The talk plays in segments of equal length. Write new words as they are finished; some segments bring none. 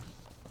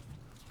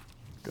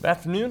Good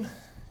afternoon.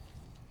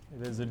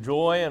 It is a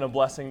joy and a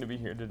blessing to be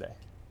here today.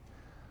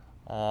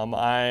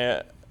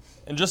 I,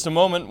 in just a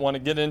moment, want to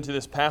get into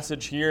this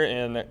passage here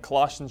in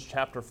Colossians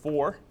chapter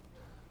 4.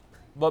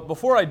 But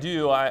before I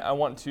do, I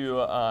want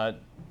to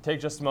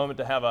take just a moment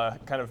to have a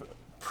kind of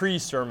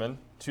pre-sermon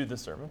to the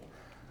sermon.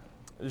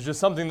 It's just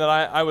something that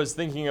I was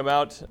thinking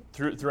about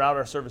throughout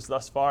our service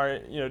thus far.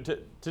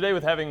 Today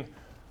with having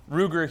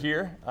Ruger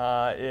here,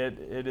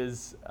 it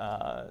is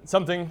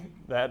something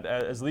that,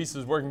 as Lisa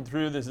is working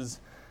through, this is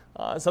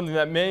something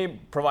that may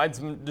provide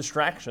some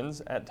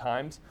distractions at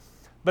times.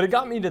 But it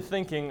got me to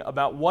thinking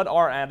about what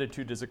our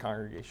attitude as a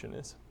congregation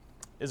is.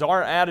 Is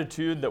our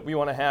attitude that we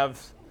want to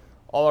have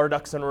all our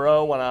ducks in a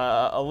row, want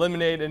to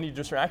eliminate any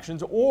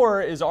distractions,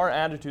 or is our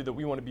attitude that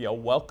we want to be a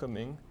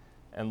welcoming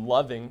and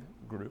loving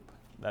group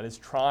that is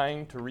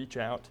trying to reach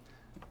out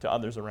to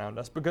others around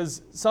us?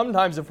 Because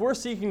sometimes if we're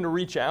seeking to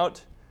reach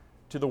out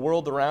to the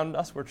world around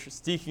us, we're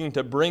seeking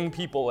to bring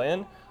people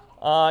in,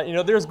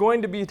 there's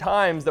going to be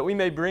times that we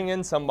may bring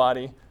in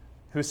somebody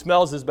who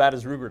smells as bad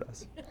as Ruger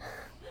does.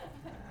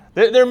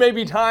 There may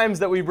be times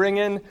that we bring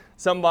in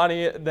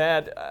somebody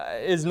that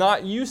is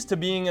not used to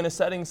being in a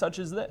setting such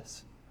as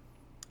this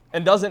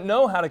and doesn't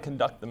know how to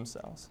conduct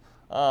themselves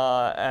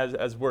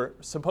as we're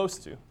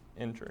supposed to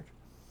in church.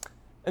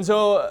 And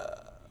so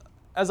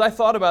as I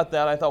thought about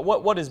that, I thought,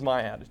 what is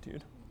my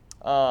attitude?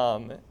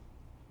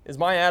 Is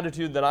my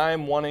attitude that I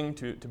am wanting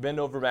to bend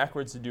over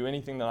backwards to do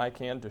anything that I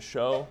can to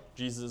show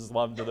Jesus'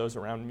 love to those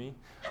around me?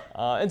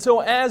 And so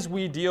as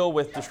we deal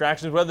with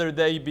distractions, whether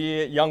they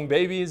be young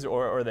babies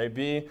or they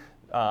be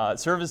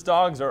service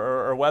dogs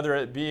or whether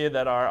it be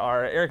that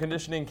our air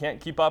conditioning can't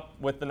keep up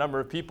with the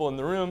number of people in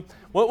the room,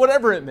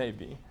 whatever it may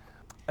be,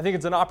 I think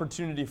it's an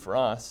opportunity for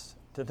us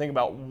to think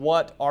about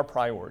what our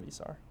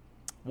priorities are,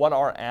 what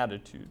our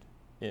attitude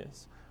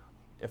is.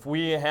 If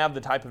we have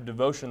the type of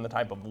devotion, the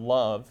type of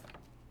love,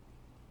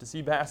 to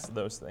see past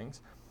those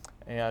things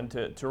and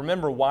to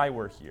remember why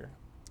we're here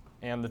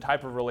and the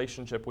type of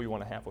relationship we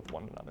want to have with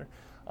one another.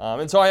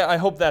 And so I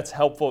hope that's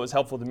helpful. It was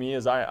helpful to me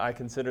as I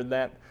considered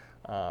that.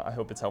 I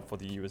hope it's helpful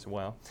to you as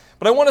well.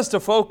 But I want us to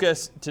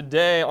focus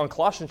today on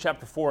Colossians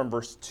chapter 4 and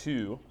verse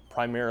 2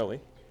 primarily.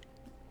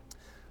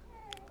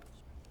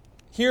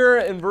 Here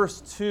in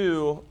verse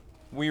 2,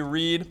 we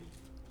read,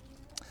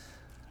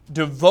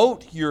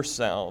 "Devote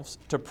yourselves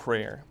to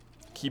prayer,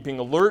 keeping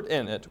alert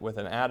in it with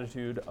an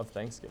attitude of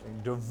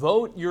thanksgiving."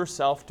 Devote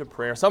yourself to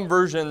prayer. Some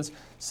versions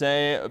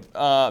say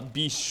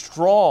be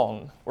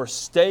strong or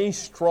stay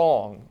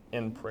strong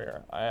in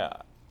prayer.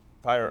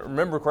 If I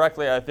remember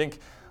correctly, I think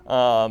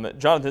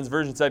Jonathan's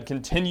version said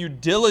continue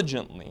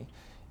diligently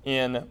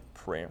in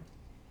prayer.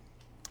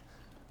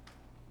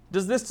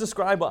 Does this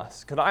describe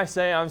us? Could I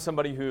say I'm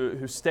somebody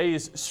who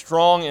stays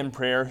strong in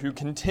prayer, who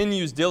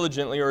continues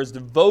diligently or is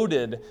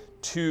devoted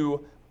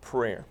to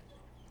prayer?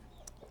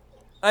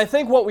 I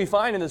think what we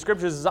find in the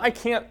scriptures is I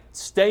can't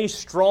stay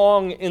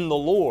strong in the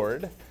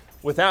Lord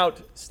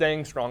without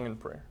staying strong in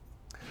prayer.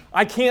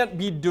 I can't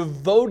be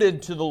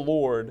devoted to the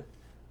Lord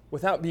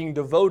without being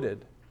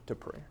devoted to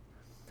prayer.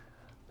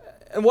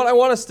 And what I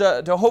want us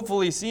to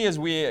hopefully see as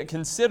we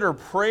consider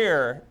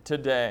prayer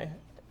today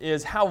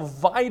is how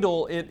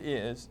vital it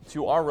is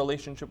to our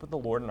relationship with the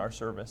Lord and our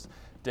service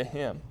to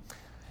Him.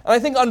 And I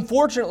think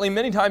unfortunately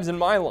many times in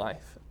my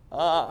life,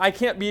 I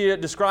can't be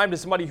described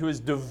as somebody who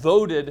is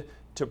devoted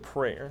to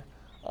prayer.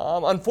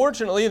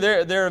 Unfortunately,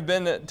 there have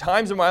been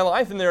times in my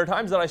life, and there are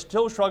times that I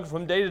still struggle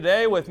from day to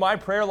day with my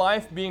prayer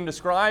life being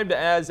described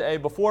as a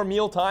before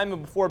mealtime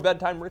and before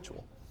bedtime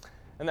ritual.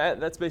 And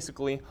that's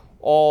basically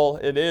all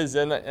it is,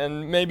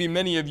 and maybe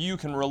many of you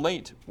can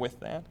relate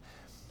with that.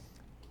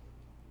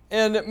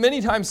 And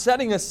many times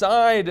setting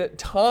aside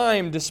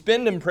time to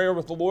spend in prayer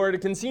with the Lord, it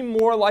can seem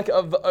more like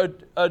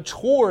a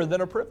chore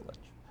than a privilege.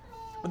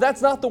 But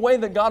that's not the way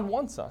that God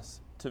wants us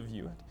to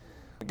view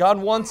it. God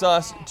wants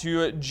us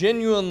to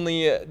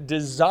genuinely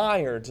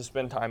desire to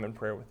spend time in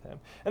prayer with Him.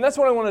 And that's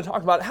what I want to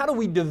talk about. How do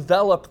we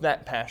develop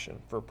that passion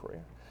for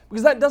prayer?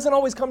 Because that doesn't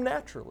always come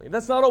naturally.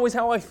 That's not always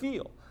how I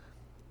feel.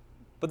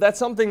 But that's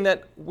something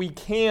that we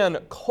can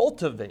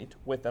cultivate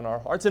within our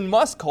hearts and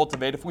must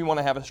cultivate if we want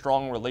to have a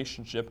strong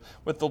relationship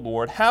with the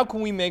Lord. How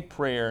can we make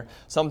prayer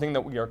something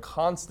that we are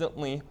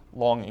constantly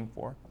longing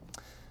for?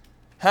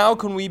 How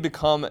can we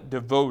become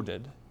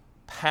devoted,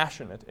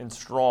 passionate, and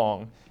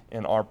strong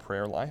in our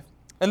prayer life?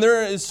 And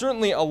there is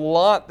certainly a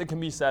lot that can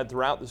be said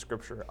throughout the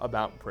Scripture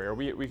about prayer.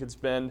 We could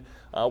spend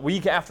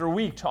week after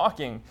week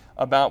talking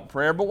about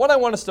prayer. But what I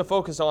want us to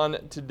focus on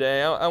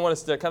today, I want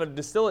us to kind of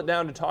distill it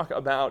down to talk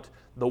about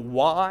the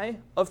why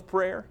of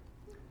prayer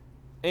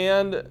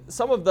and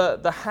some of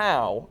the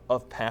how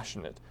of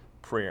passionate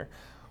prayer.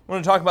 I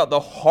want to talk about the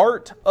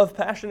heart of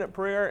passionate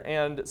prayer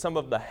and some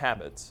of the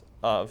habits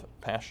of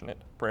passionate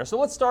prayer. So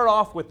let's start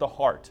off with the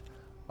heart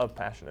of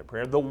passionate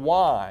prayer, the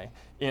why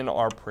in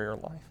our prayer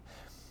life.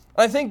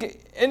 I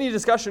think any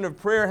discussion of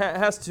prayer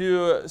has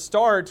to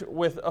start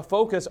with a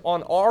focus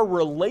on our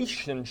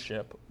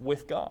relationship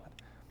with God.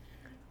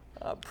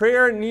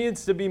 Prayer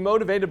needs to be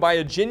motivated by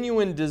a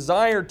genuine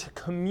desire to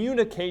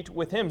communicate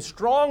with Him.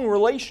 Strong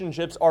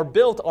relationships are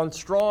built on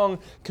strong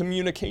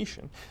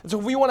communication. And so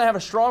if we want to have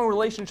a strong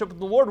relationship with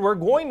the Lord, we're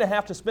going to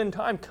have to spend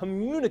time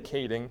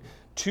communicating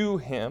to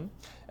Him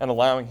and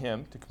allowing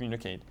Him to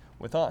communicate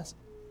with us.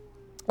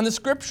 And the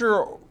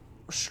Scripture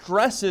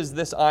stresses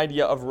this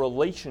idea of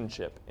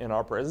relationship in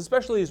our prayers,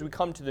 especially as we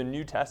come to the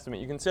New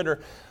Testament. You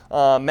consider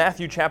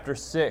Matthew chapter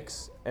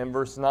 6 and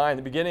verse 9,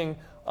 the beginning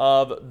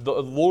of the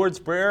Lord's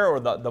Prayer, or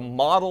the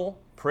model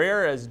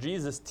prayer as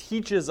Jesus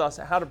teaches us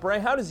how to pray.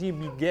 How does He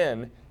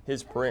begin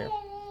His prayer?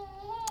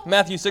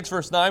 Matthew 6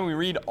 verse 9, we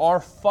read, "Our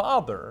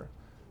Father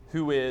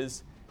who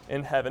is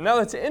in heaven." Now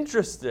that's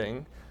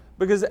interesting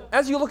because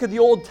as you look at the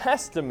Old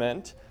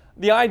Testament,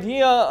 the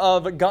idea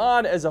of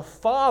God as a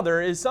father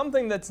is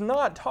something that's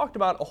not talked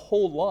about a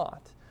whole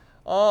lot.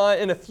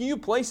 In a few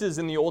places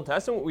in the Old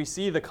Testament, we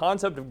see the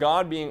concept of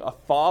God being a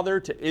father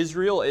to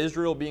Israel,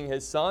 Israel being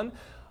His son.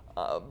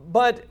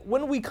 But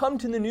when we come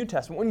to the New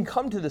Testament, when we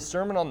come to the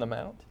Sermon on the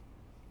Mount,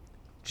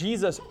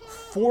 Jesus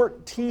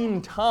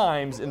 14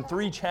 times in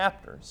 3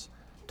 chapters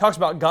talks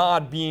about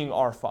God being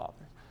our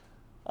Father.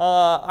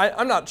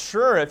 I'm not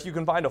sure if you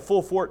can find a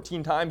full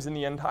 14 times in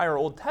the entire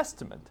Old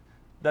Testament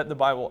that the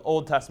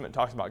Old Testament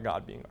talks about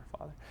God being our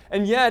Father.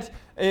 And yet,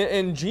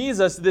 in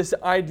Jesus, this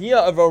idea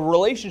of a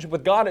relationship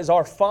with God as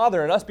our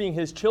Father and us being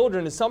His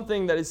children is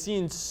something that is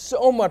seen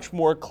so much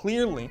more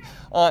clearly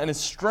and is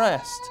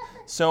stressed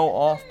so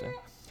often.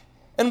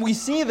 And we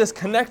see this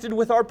connected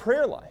with our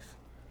prayer life,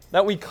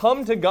 that we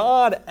come to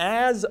God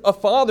as a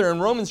Father. In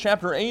Romans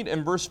chapter 8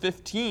 and verse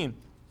 15,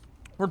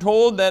 we're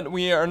told that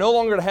we are no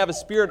longer to have a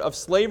spirit of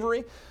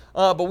slavery,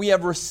 but we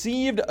have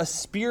received a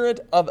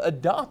spirit of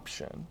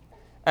adoption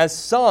as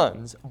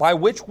sons, by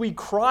which we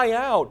cry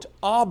out,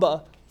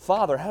 "Abba,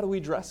 Father." How do we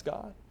address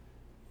God?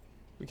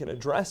 We can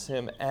address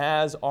Him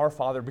as our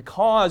Father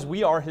because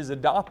we are His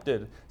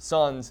adopted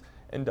sons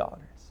and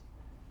daughters.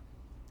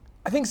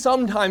 I think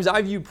sometimes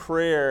I view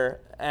prayer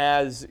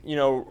as,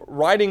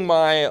 writing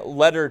my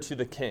letter to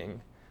the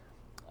King.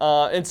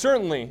 And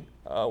certainly,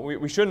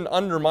 we shouldn't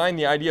undermine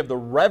the idea of the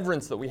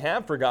reverence that we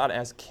have for God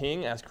as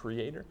King, as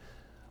Creator.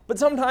 But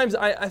sometimes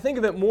I think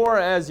of it more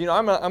as,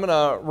 I'm going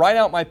to write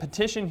out my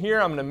petition here,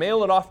 I'm going to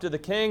mail it off to the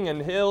King,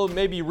 and He'll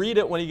maybe read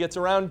it when He gets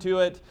around to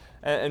it,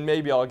 and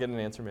maybe I'll get an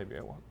answer, maybe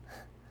I won't.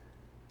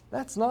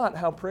 That's not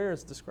how prayer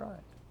is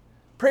described.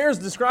 Prayer is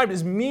described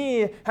as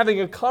me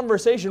having a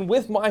conversation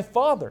with my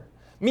Father,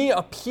 me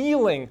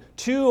appealing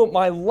to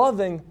my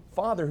loving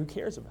Father who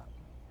cares about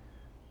me.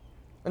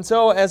 And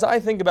so as I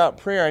think about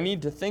prayer, I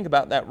need to think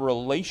about that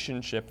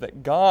relationship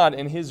that God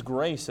in His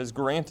grace has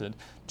granted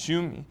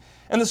to me.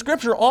 And the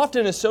Scripture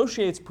often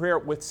associates prayer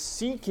with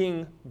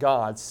seeking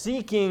God,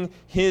 seeking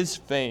His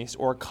face,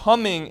 or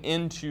coming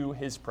into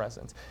His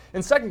presence.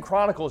 In 2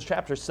 Chronicles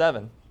chapter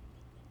 7,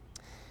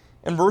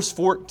 in verse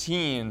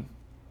 14,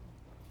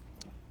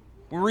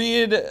 we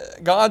read,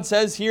 God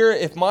says here,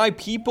 "If my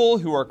people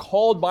who are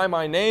called by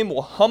my name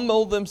will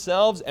humble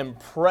themselves and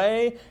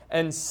pray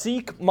and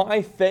seek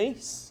my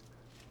face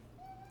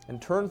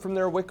and turn from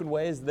their wicked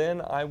ways, then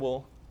I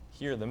will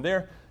hear them."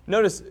 There,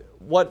 notice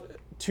what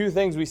 2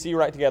 things we see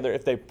right together.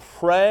 If they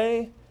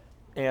pray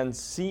and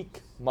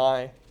seek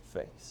my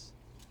face.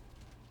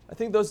 I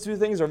think those 2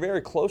 things are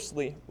very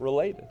closely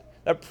related.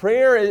 That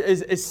prayer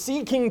is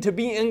seeking to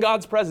be in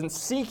God's presence,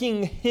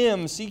 seeking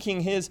Him, seeking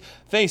His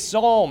face.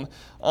 Psalm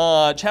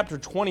chapter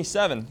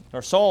 27,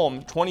 or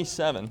Psalm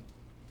 27,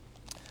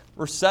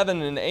 verse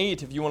 7 and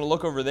 8, if you want to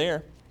look over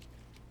there.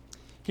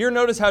 Here,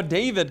 notice how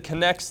David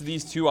connects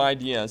these 2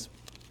 ideas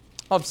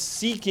of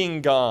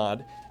seeking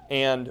God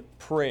and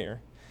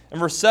prayer. In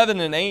verse 7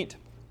 and 8,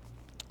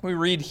 we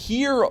read,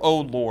 "Hear,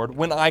 O Lord,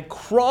 when I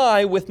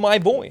cry with my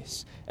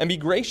voice, and be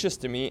gracious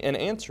to me and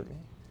answer me.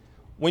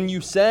 When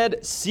you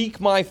said, 'Seek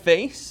my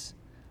face,'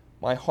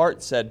 my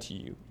heart said to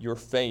you, 'Your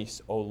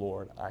face, O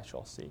Lord, I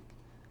shall seek.'"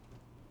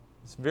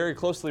 It's very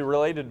closely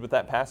related with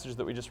that passage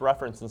that we just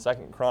referenced in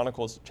 2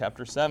 Chronicles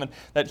chapter 7.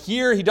 That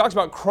here he talks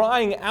about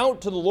crying out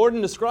to the Lord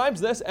and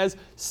describes this as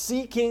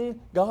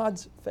seeking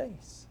God's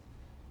face.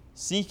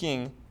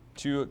 Seeking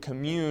to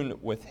commune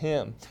with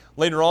Him.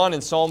 Later on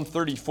in Psalm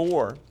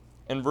 34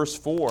 and verse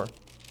 4.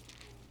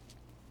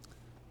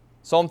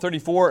 Psalm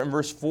 34 and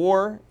verse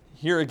 4.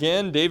 Here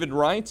again, David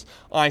writes,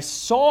 "I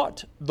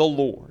sought the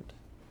Lord,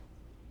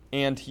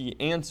 and He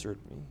answered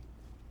me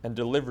and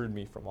delivered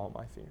me from all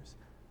my fears."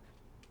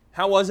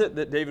 How was it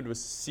that David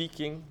was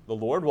seeking the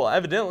Lord? Well,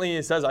 evidently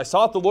it says, "I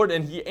sought the Lord,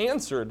 and He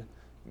answered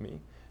me."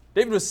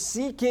 David was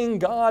seeking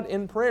God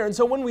in prayer. And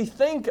so when we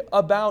think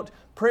about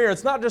prayer,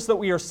 it's not just that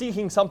we are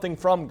seeking something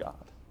from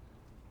God.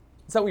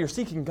 It's that we are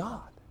seeking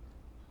God.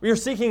 We are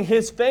seeking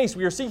His face.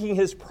 We are seeking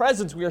His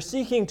presence. We are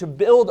seeking to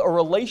build a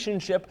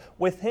relationship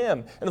with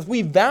Him. And if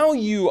we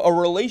value a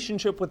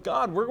relationship with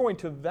God, we're going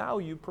to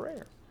value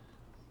prayer,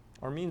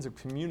 our means of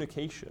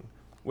communication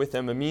with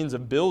Him, a means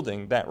of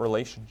building that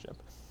relationship.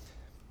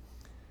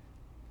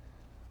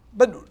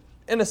 But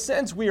in a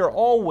sense, we are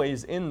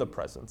always in the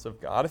presence of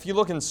God. If you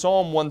look in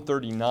Psalm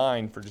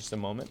 139 for just a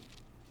moment,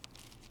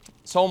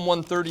 Psalm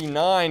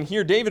 139,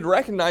 here David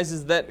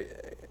recognizes that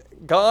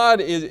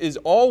God is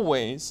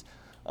always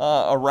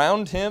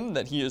around him,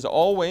 that he is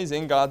always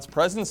in God's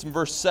presence. In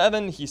verse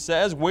 7, he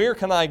says, "Where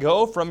can I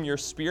go from your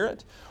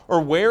spirit?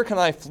 Or where can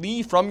I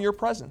flee from your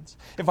presence?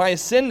 If I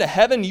ascend to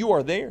heaven, you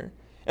are there.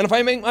 And if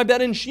I make my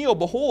bed in Sheol,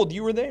 behold,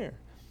 you are there.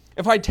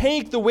 If I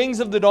take the wings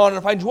of the dawn, and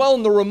if I dwell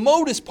in the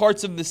remotest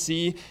parts of the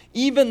sea,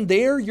 even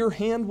there your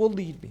hand will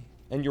lead me,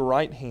 and your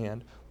right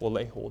hand will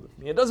lay hold of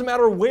me." It doesn't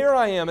matter where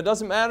I am. It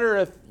doesn't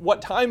matter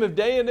what time of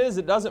day it is.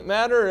 It doesn't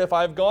matter if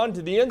I've gone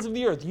to the ends of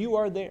the earth. You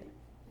are there.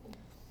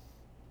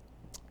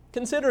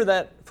 Consider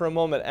that for a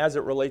moment as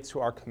it relates to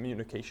our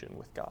communication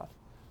with God.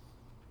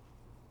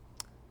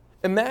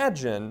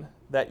 Imagine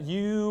that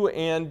you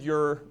and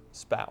your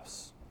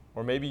spouse,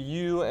 or maybe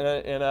you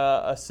and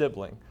a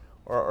sibling,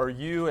 or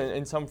you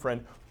and some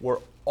friend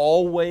were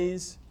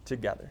always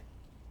together.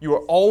 You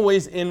were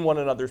always in one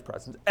another's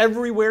presence.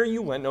 Everywhere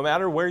you went, no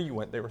matter where you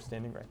went, they were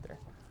standing right there.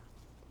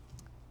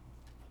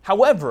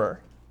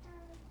 However,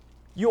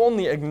 you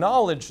only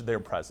acknowledged their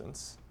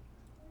presence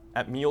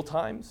at meal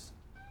times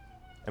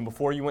and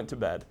before you went to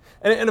bed.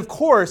 And of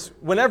course,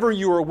 whenever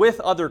you were with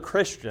other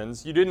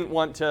Christians, you didn't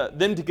want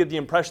them to get the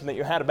impression that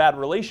you had a bad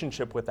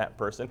relationship with that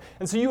person.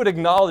 And so you would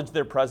acknowledge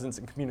their presence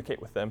and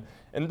communicate with them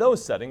in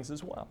those settings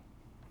as well.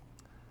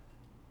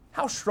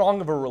 How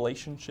strong of a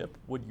relationship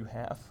would you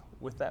have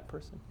with that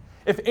person?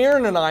 If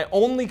Aaron and I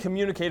only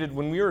communicated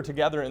when we were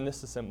together in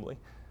this assembly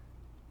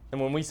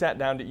and when we sat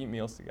down to eat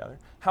meals together,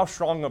 how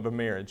strong of a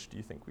marriage do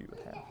you think we would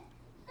have?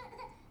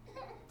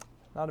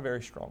 Not a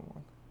very strong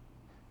one.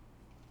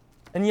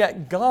 And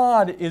yet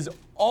God is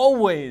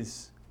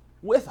always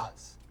with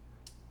us.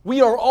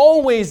 We are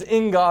always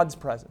in God's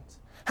presence.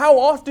 How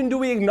often do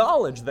we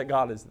acknowledge that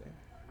God is there?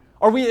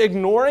 Are we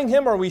ignoring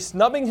him? Are we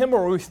snubbing him?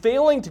 Or are we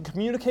failing to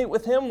communicate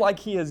with him like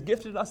he has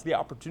gifted us the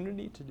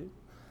opportunity to do?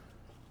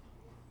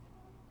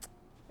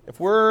 If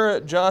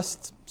we're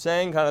just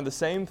saying kind of the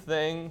same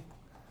thing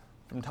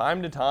from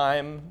time to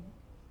time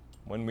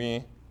when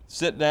we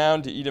sit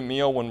down to eat a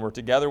meal, when we're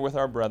together with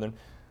our brethren,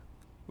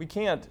 we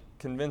can't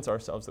convince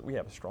ourselves that we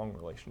have a strong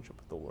relationship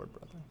with the Lord,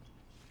 brethren.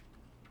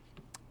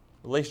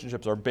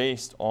 Relationships are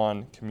based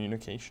on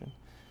communication.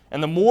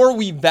 And the more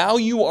we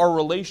value our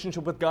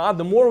relationship with God,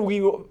 the more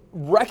we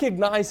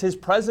recognize his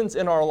presence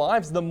in our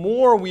lives, the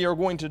more we are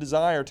going to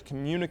desire to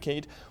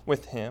communicate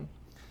with him.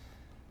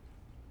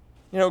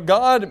 You know,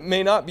 God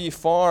may not be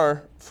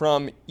far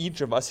from each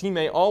of us. He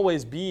may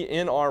always be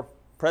in our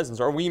presence,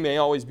 or we may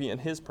always be in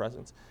his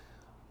presence.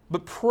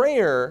 But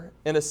prayer,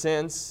 in a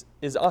sense,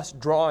 is us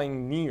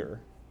drawing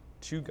near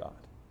to God,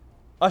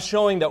 us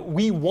showing that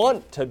we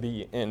want to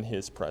be in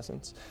his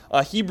presence.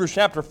 Hebrews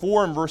chapter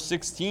 4 and verse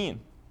 16.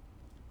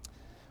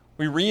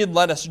 We read,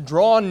 "Let us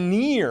draw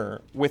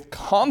near with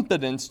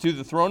confidence to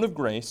the throne of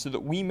grace so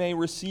that we may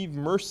receive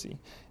mercy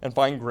and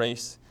find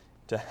grace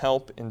to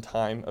help in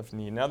time of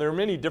need." Now, there are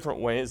many different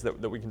ways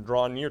that we can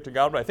draw near to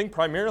God, but I think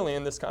primarily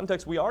in this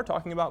context, we are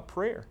talking about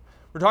prayer.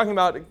 We're talking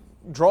about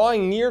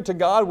drawing near to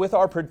God with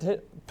our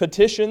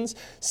petitions,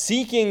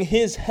 seeking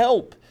his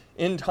help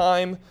in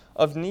time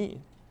of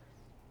need.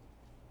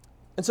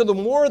 And so the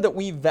more that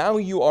we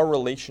value our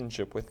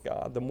relationship with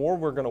God, the more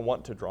we're going to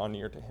want to draw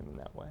near to him in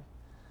that way.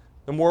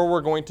 The more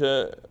we're going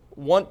to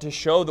want to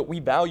show that we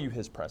value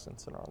his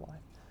presence in our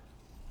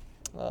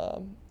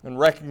life and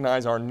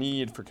recognize our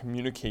need for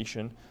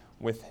communication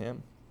with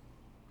him.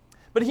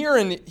 But here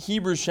in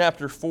Hebrews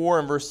chapter 4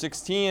 and verse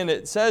 16,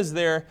 it says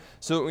there,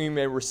 "So that we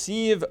may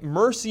receive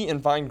mercy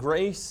and find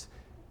grace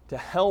to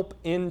help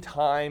in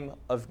time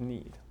of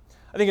need."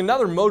 I think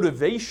another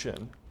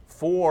motivation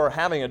for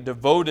having a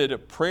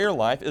devoted prayer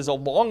life is a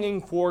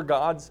longing for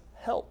God's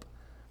help.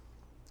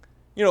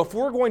 You know, if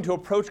we're going to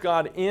approach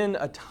God in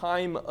a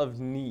time of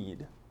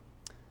need,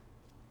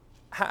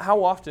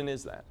 how often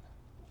is that?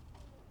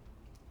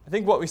 I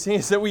think what we see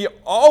is that we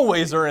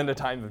always are in a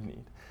time of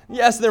need.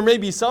 Yes, there may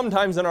be some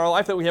times in our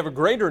life that we have a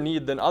greater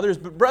need than others,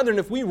 but brethren,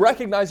 if we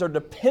recognize our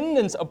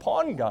dependence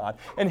upon God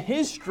and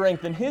his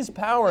strength and his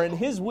power and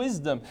his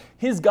wisdom,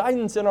 his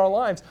guidance in our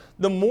lives,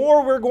 the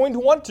more we're going to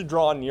want to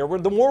draw near,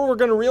 the more we're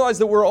going to realize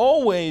that we're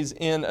always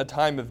in a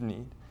time of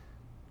need.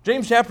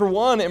 James chapter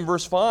 1 and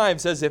verse 5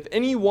 says, "If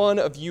any one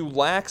of you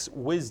lacks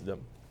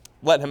wisdom,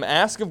 let him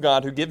ask of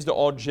God, who gives to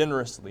all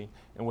generously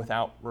and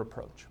without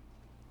reproach."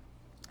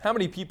 How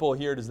many people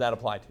here does that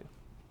apply to?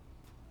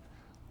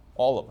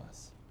 All of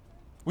us.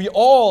 We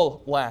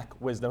all lack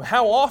wisdom.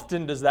 How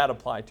often does that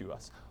apply to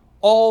us?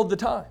 All the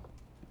time.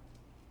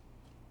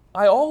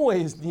 I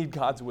always need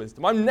God's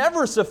wisdom. I'm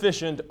never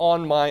sufficient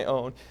on my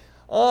own.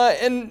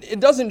 And it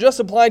doesn't just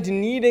apply to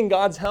needing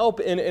God's help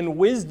in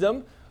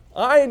wisdom.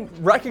 I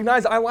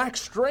recognize I lack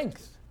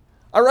strength.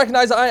 I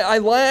recognize I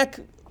lack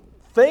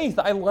faith.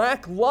 I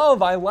lack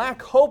love. I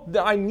lack hope.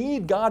 That I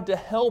need God to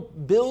help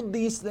build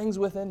these things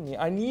within me.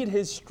 I need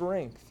his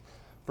strength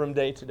from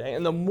day to day.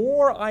 And the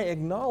more I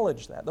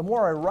acknowledge that, the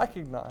more I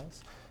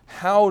recognize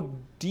how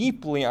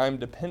deeply I'm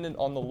dependent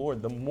on the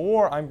Lord, the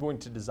more I'm going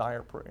to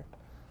desire prayer.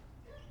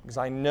 because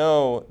I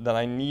know that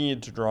I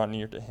need to draw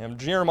near to him.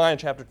 Jeremiah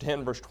chapter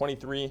 10, verse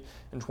 23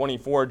 and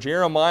 24,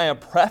 Jeremiah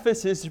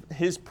prefaces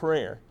his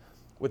prayer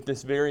with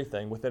this very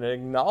thing, with an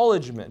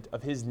acknowledgement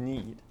of his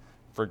need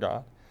for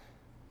God.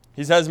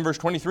 He says in verse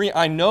 23,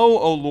 I know,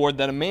 O Lord,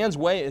 that a man's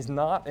way is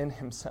not in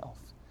himself,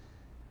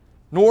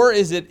 nor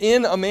is it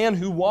in a man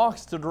who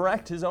walks to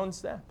direct his own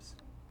steps.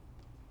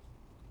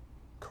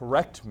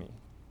 Correct me,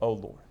 O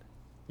Lord,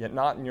 yet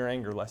not in your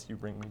anger, lest you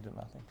bring me to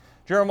nothing.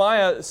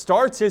 Jeremiah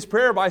starts his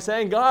prayer by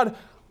saying, God,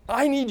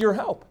 I need your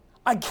help.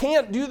 I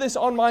can't do this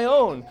on my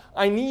own.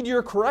 I need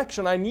your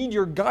correction. I need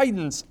your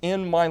guidance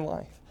in my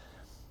life.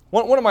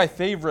 One of my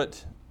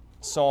favorite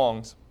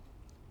songs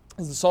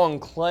is the song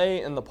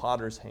Clay in the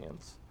Potter's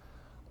Hands.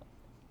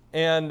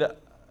 And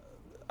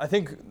I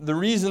think the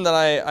reason that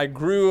I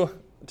grew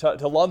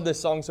to love this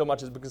song so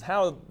much is because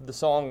how the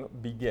song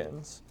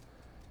begins.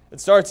 It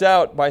starts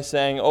out by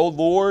saying, O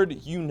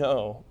Lord, you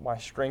know my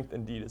strength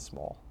indeed is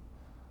small.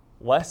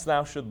 Lest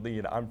thou should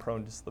lead, I'm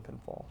prone to slip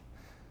and fall.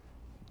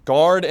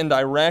 Guard and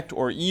direct,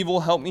 or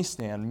evil help me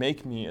stand.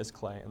 Make me as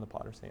clay in the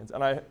potter's hands.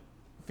 And I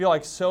feel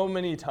like so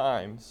many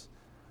times,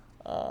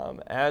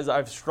 as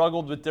I've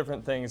struggled with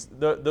different things,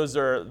 those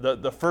are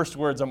the first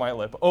words on my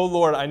lip. Oh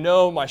Lord, I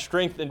know my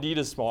strength indeed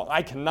is small.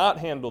 I cannot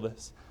handle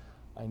this.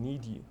 I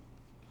need you.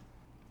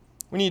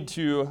 We need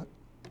to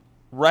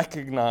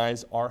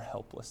recognize our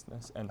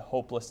helplessness and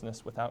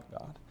hopelessness without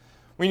God.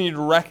 We need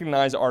to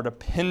recognize our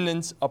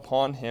dependence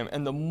upon him.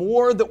 And the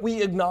more that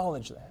we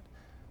acknowledge that,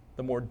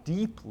 the more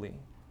deeply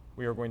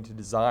we are going to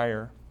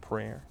desire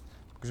prayer,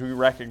 because we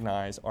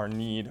recognize our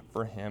need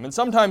for him. And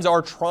sometimes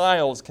our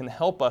trials can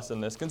help us in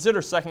this.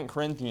 Consider 2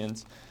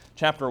 Corinthians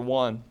chapter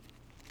 1.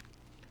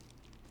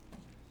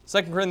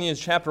 2 Corinthians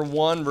chapter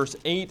 1, verse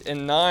 8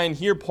 and 9.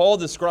 Here Paul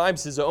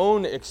describes his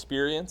own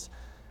experience.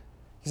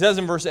 He says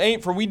in verse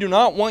 8, For we do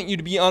not want you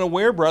to be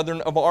unaware,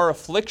 brethren, of our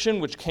affliction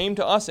which came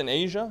to us in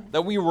Asia,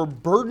 that we were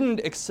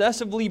burdened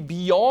excessively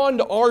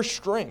beyond our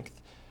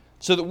strength,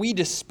 so that we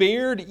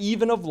despaired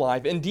even of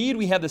life. Indeed,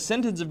 we had the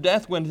sentence of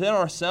death within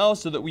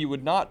ourselves, so that we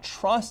would not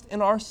trust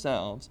in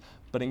ourselves,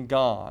 but in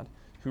God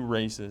who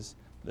raises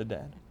the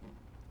dead.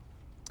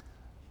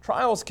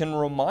 Trials can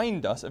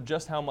remind us of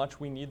just how much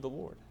we need the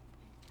Lord.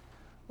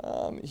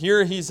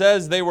 Here he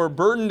says they were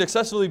burdened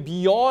excessively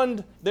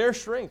beyond their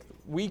strength.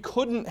 We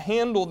couldn't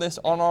handle this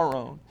on our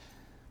own.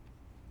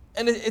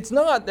 And it's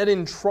not that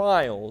in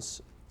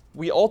trials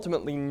we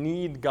ultimately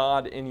need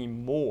God any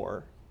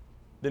more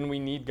than we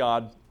need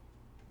God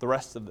the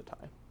rest of the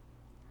time.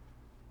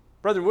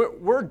 Brother,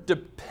 we're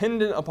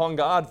dependent upon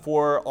God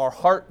for our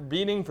heart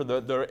beating, for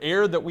the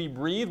air that we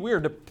breathe. We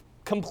are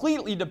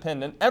completely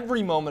dependent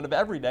every moment of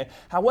every day.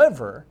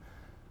 However,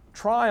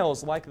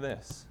 trials like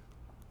this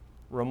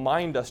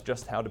remind us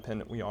just how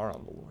dependent we are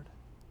on the Lord.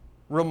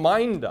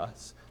 Remind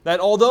us that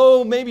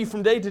although maybe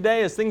from day to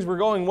day as things were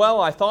going well,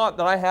 I thought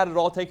that I had it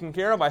all taken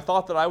care of, I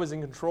thought that I was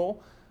in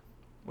control,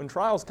 when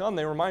trials come,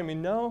 they remind me,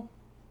 no,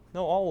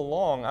 all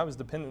along I was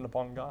dependent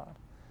upon God.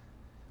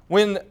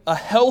 When a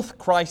health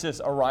crisis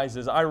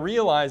arises, I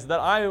realize that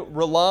I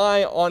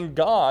rely on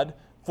God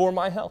for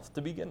my health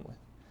to begin with.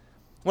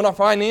 When a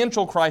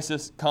financial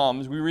crisis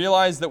comes, we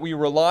realize that we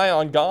rely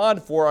on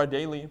God for our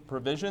daily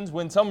provisions.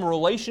 When some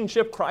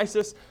relationship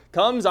crisis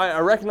comes, I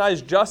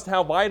recognize just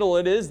how vital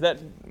it is that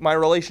my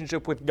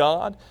relationship with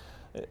God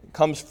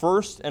comes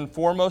first and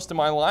foremost in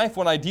my life.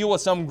 When I deal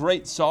with some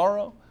great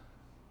sorrow,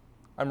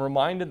 I'm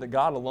reminded that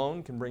God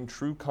alone can bring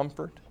true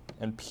comfort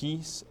and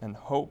peace and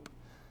hope.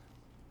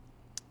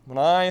 When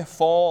I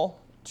fall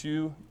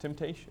to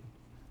temptation,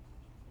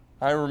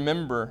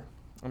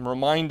 I'm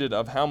reminded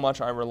of how much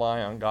I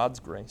rely on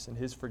God's grace and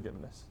his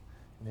forgiveness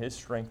and his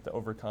strength to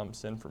overcome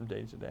sin from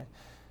day to day.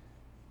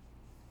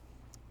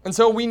 And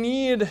so we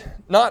need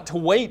not to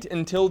wait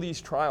until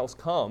these trials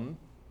come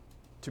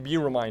to be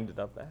reminded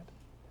of that.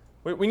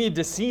 We need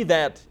to see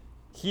that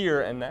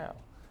here and now.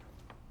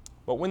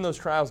 But when those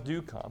trials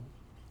do come,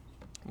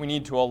 we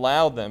need to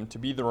allow them to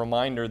be the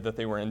reminder that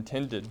they were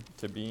intended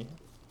to be.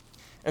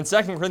 In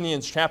 2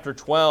 Corinthians chapter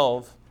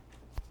 12,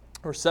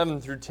 verse 7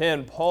 through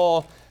 10,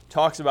 Paul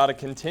talks about a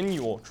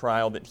continual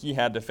trial that he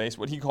had to face,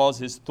 what he calls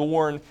his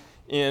thorn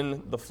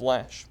in the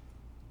flesh.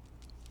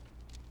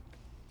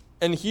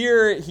 And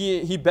here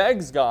he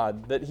begs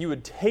God that he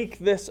would take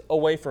this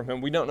away from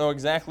him. We don't know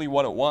exactly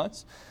what it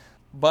was,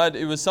 but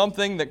it was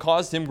something that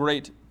caused him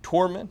great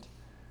torment.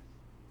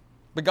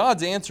 But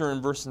God's answer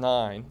in verse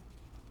 9,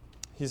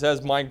 he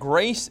says, My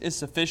grace is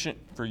sufficient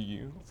for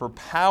you, for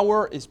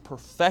power is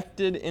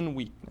perfected in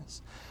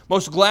weakness.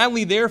 Most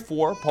gladly,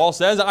 therefore, Paul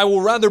says, I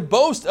will rather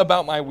boast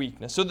about my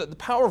weakness, so that the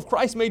power of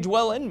Christ may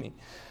dwell in me.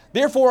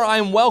 Therefore, I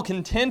am well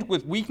content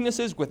with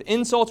weaknesses, with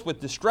insults,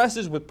 with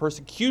distresses, with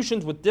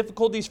persecutions, with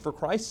difficulties for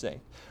Christ's sake.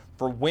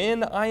 For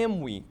when I am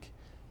weak,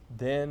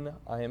 then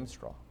I am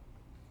strong.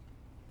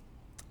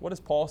 What is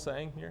Paul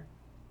saying here?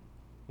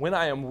 When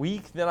I am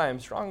weak, then I am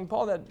strong.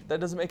 Paul, that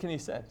doesn't make any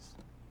sense.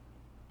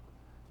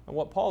 And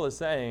what Paul is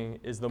saying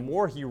is the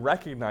more he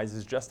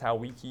recognizes just how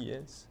weak he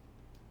is,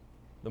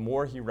 the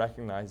more he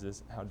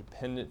recognizes how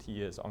dependent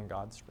he is on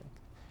God's strength.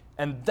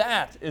 And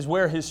that is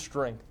where his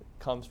strength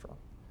comes from,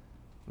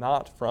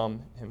 not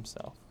from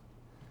himself.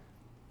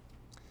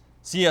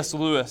 C.S.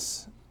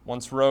 Lewis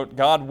once wrote,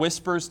 "God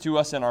whispers to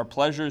us in our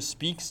pleasures,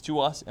 speaks to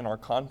us in our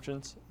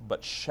conscience,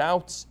 but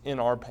shouts in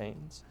our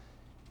pains.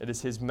 It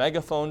is his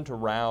megaphone to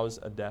rouse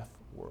a deaf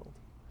world."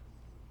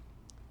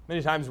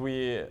 Many times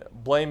we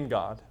blame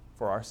God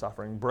for our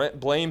suffering,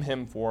 blame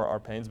him for our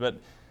pains, but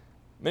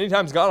many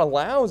times God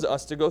allows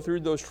us to go through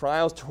those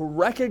trials to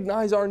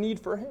recognize our need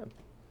for him.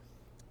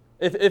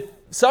 If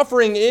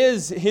suffering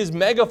is his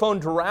megaphone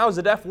to rouse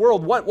a deaf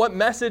world, what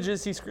message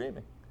is he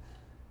screaming?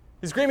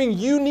 He's screaming,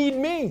 you need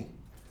me.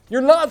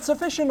 You're not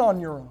sufficient on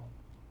your own.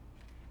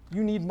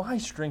 You need my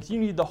strength.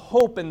 You need the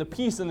hope and the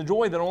peace and the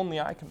joy that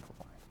only I can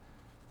provide.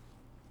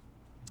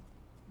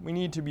 We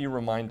need to be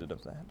reminded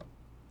of that.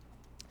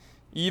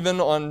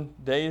 Even on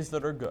days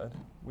that are good,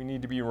 we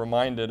need to be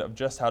reminded of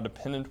just how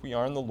dependent we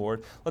are on the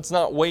Lord. Let's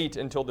not wait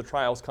until the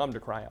trials come to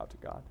cry out to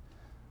God.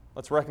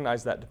 Let's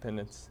recognize that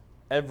dependence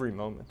every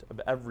moment of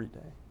every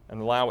day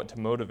and allow it to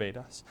motivate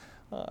us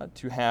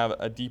to have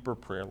a deeper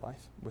prayer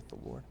life with the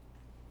Lord.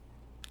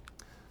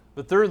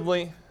 But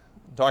thirdly,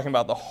 talking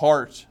about the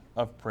heart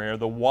of prayer,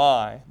 the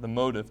why, the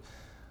motive,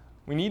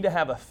 we need to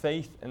have a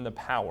faith in the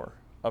power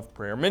of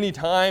prayer. Many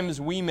times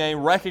we may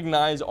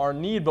recognize our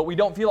need, but we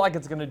don't feel like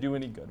it's going to do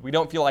any good. We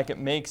don't feel like it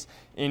makes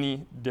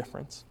any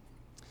difference.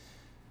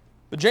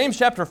 But James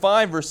chapter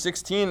 5, verse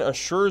 16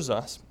 assures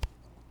us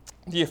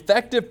the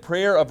effective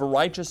prayer of a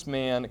righteous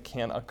man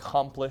can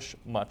accomplish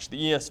much. The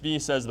ESV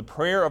says the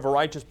prayer of a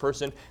righteous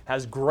person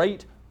has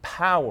great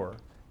power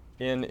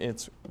in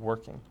its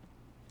working.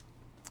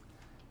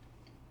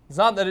 It's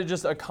not that it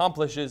just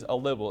accomplishes a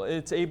little.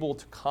 It's able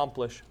to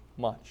accomplish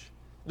much.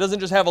 It doesn't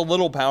just have a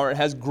little power. It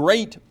has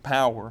great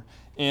power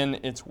in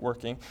its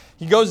working.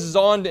 He goes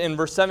on in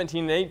verse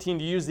 17 and 18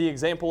 to use the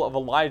example of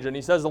Elijah. And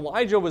he says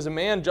Elijah was a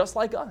man just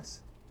like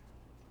us.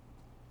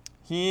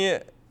 He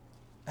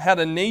had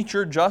a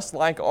nature just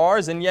like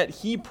ours, and yet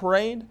he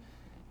prayed,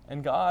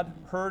 and God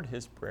heard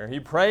his prayer. He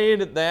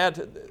prayed that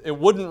it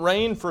wouldn't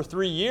rain for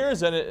 3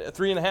 years, and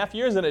 3.5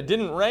 years, and it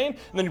didn't rain.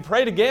 And then he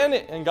prayed again,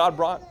 and God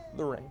brought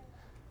the rain.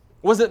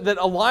 Was it that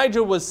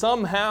Elijah was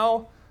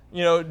somehow,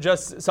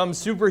 just some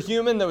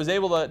superhuman that was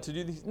able to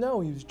do these?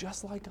 No, he was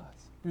just like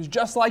us. He was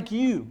just like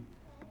you.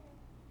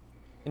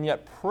 And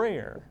yet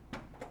prayer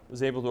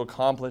was able to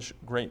accomplish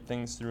great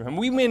things through him.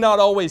 We may not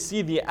always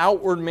see the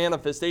outward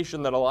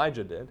manifestation that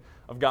Elijah did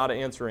of God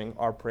answering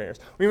our prayers.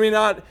 We may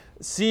not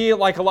see,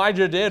 like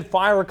Elijah did,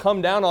 fire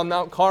come down on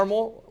Mount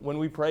Carmel when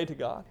we pray to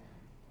God.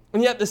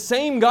 And yet the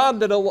same God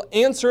that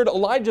answered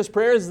Elijah's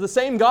prayer is the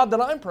same God that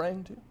I'm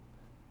praying to.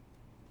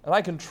 And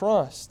I can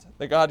trust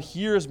that God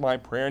hears my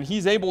prayer, and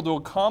he's able to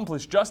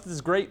accomplish just as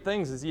great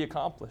things as he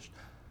accomplished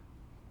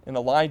in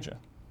Elijah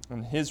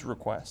and his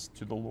request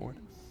to the Lord.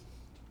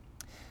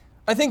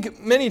 I think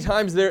many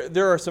times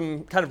there are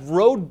some kind of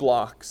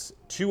roadblocks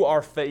to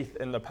our faith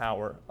in the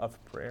power of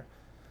prayer.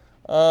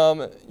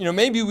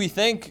 Maybe we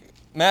think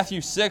Matthew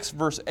 6,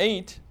 verse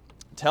 8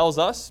 tells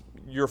us,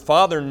 your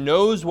Father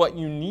knows what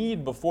you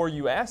need before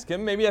you ask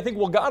him. Maybe I think,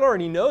 well, God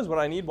already knows what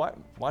I need.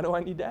 Why do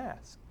I need to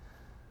ask?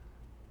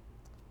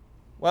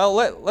 Well,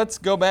 let's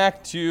go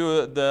back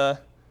to the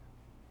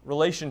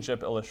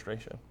relationship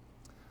illustration.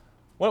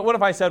 What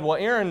if I said, well,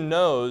 Erin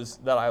knows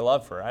that I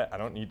love her. I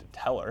don't need to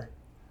tell her.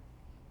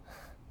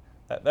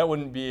 That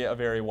wouldn't be a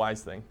very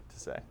wise thing to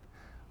say.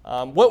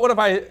 What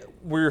if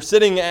we were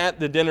sitting at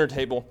the dinner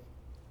table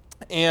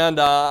and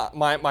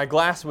my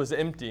glass was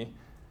empty,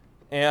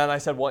 and I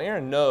said, well,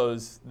 Erin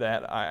knows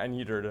that I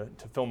need her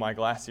to fill my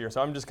glass here,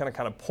 so I'm just going to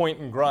kind of point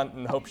and grunt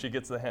and hope she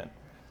gets the hint.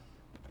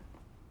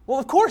 Well,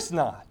 of course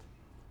not.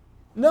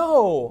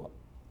 No,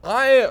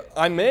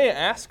 I may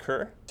ask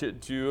her to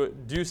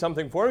do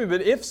something for me,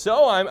 but if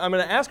so, I'm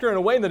going to ask her in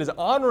a way that is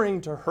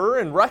honoring to her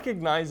and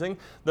recognizing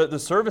the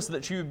service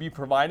that she would be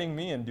providing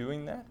me in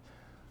doing that.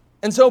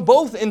 And so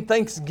both in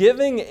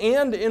thanksgiving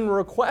and in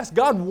request,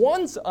 God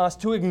wants us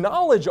to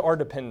acknowledge our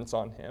dependence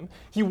on him.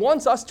 He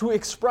wants us to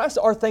express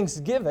our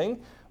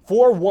thanksgiving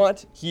for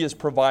what he is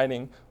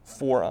providing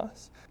for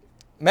us.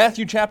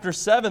 Matthew chapter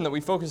 7 that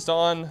we focused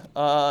on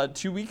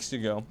 2 weeks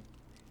ago.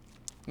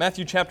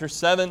 Matthew chapter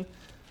 7,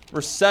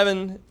 verse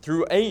 7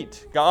 through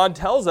 8, God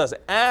tells us,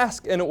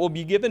 ask and it will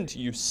be given to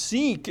you.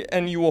 Seek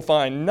and you will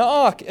find.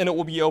 Knock and it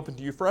will be opened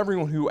to you. For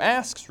everyone who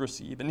asks,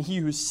 receive. And he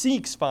who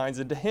seeks, finds.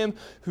 And to him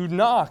who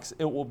knocks,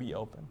 it will be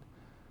opened.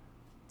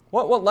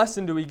 What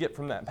lesson do we get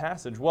from that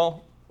passage?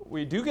 Well,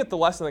 we do get the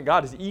lesson that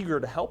God is eager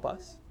to help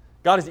us.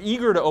 God is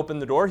eager to open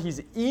the door. He's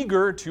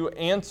eager to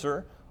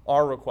answer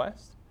our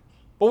request.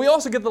 But we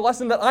also get the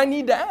lesson that I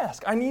need to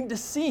ask, I need to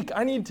seek,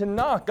 I need to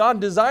knock. God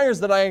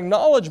desires that I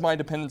acknowledge my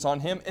dependence on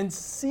him and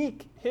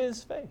seek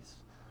his face,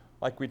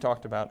 like we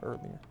talked about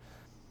earlier.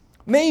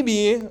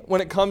 Maybe when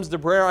it comes to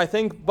prayer, I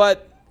think,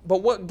 but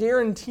what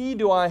guarantee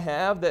do I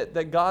have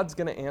that God's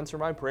going to answer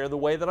my prayer the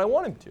way that I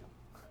want him to?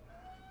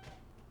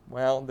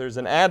 Well, there's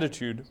an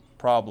attitude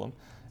problem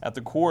at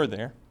the core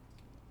there.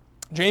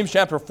 James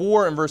chapter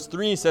 4 and verse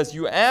 3 says,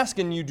 "You ask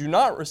and you do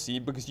not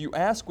receive because you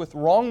ask with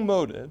wrong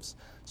motives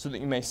so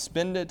that you may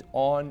spend it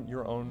on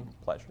your own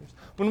pleasures."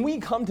 When we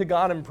come to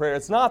God in prayer,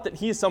 it's not that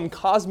He is some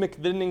cosmic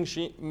vending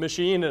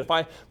machine and if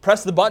I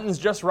press the buttons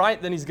just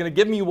right, then He's going to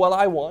give me what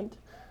I want.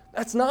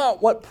 That's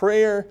not what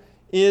prayer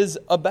is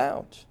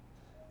about.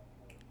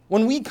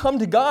 When we come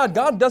to God,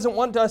 God doesn't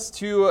want us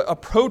to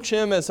approach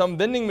Him as some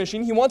vending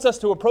machine. He wants us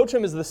to approach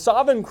Him as the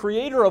sovereign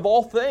creator of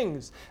all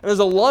things and as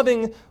a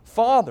loving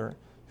Father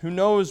who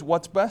knows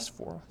what's best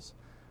for us.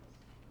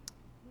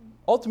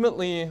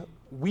 Ultimately,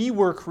 we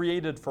were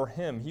created for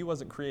Him. He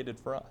wasn't created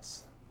for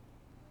us.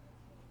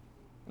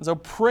 And so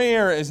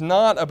prayer is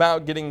not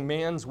about getting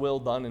man's will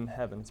done in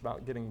heaven. It's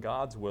about getting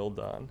God's will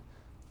done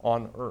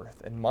on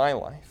earth in my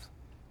life.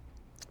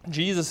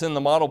 Jesus in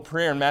the model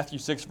prayer in Matthew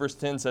 6 verse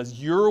 10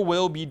 says, "Your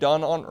will be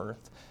done on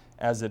earth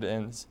as it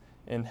is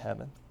in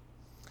heaven."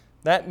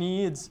 That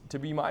needs to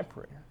be my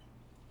prayer.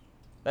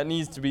 That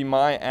needs to be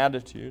my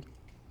attitude.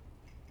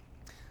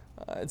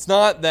 It's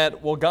not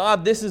that, well,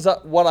 God, this is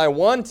what I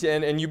want,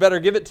 and you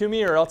better give it to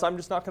me or else I'm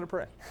just not going to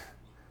pray.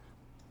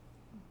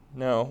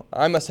 No,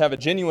 I must have a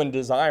genuine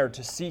desire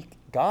to seek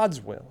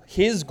God's will,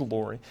 His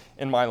glory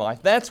in my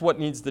life. That's what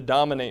needs to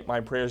dominate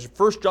my prayers.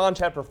 1 John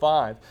chapter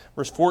 5,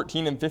 verse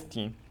 14 and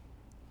 15.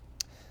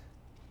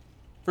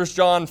 1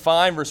 John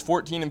 5, verse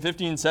 14 and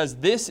 15 says,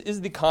 "This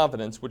is the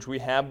confidence which we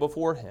have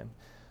before Him,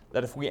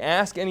 that if we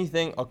ask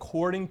anything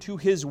according to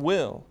His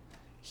will,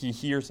 He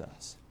hears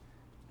us.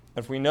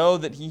 If we know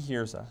that He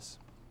hears us,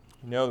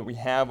 we know that we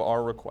have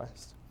our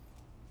request."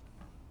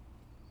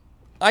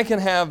 I can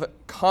have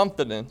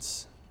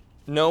confidence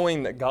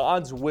knowing that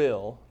God's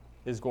will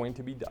is going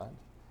to be done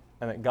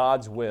and that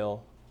God's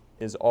will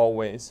is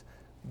always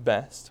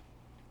best.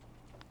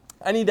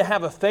 I need to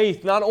have a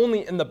faith not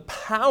only in the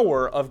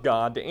power of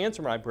God to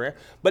answer my prayer,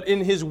 but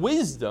in His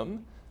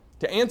wisdom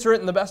to answer it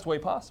in the best way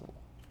possible.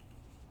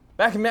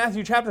 Back in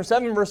Matthew chapter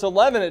 7, verse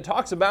 11, it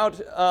talks about,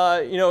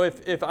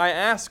 if I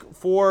ask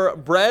for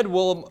bread,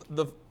 will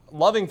the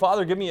loving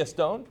Father give me a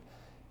stone?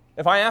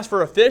 If I ask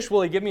for a fish,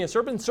 will He give me a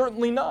serpent?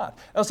 Certainly not.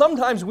 Now,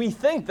 sometimes we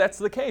think that's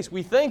the case.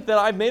 We think that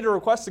I've made a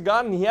request to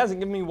God and He hasn't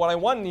given me what I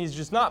want and He's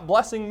just not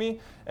blessing me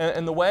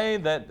in the way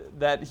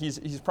that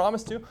He's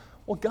promised to.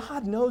 Well,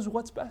 God knows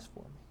what's best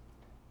for me.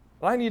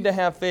 But I need to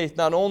have faith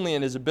not only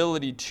in His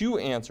ability to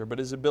answer, but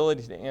His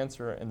ability to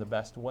answer in the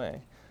best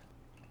way.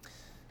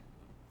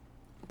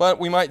 But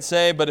we might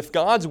say, but if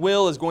God's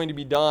will is going to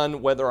be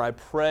done, whether I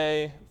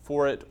pray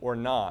for it or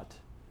not,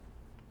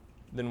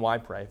 then why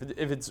pray?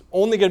 If it's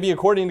only going to be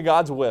according to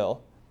God's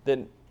will,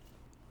 then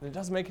it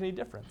doesn't make any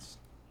difference.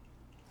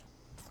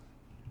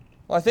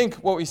 Well, I think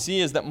what we see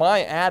is that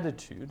my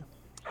attitude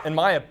and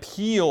my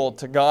appeal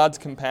to God's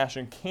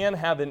compassion can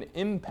have an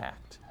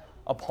impact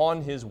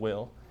upon His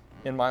will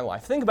in my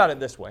life. Think about it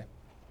this way.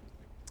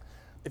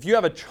 If you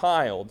have a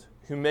child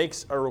who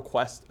makes a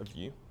request of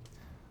you,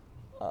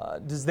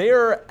 does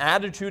their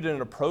attitude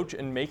and approach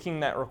in making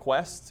that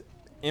request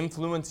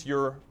influence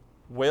your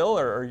will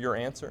or your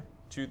answer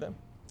to them?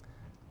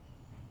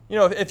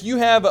 If you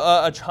have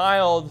a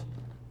child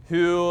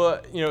who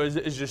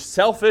is just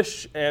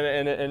selfish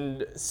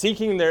and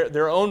seeking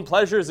their own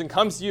pleasures and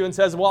comes to you and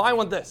says, "Well, I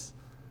want this,"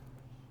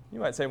 you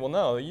might say, "Well,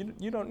 no,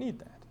 you don't need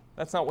that.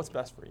 That's not what's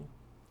best for you."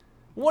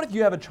 What if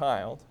you have a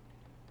child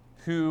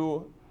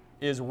who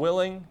is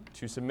willing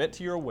to submit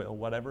to your will,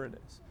 whatever it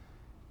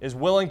is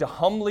willing to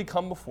humbly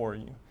come before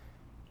you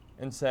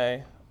and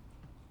say,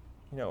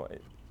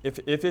 if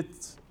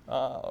it's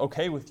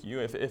okay with you,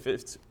 if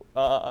it's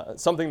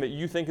something that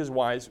you think is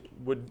wise,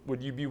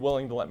 would you be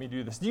willing to let me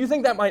do this? Do you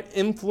think that might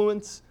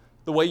influence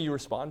the way you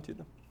respond to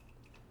them?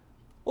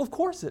 Well, of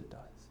course it does.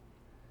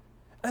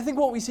 I think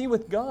what we see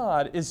with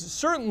God is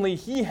certainly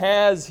He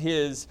has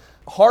His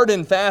hard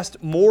and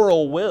fast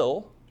moral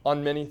will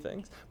on many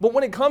things. But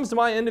when it comes to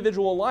my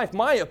individual life,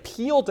 my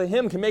appeal to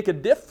Him can make a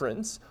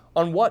difference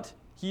on what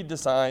He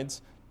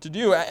decides to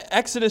do.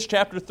 Exodus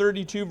chapter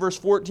 32, verse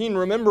 14,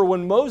 remember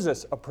when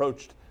Moses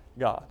approached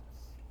God.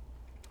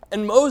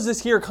 And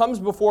Moses here comes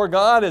before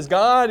God as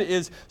God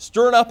is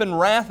stirred up in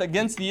wrath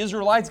against the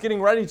Israelites,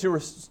 getting ready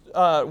to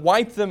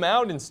wipe them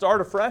out and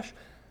start afresh.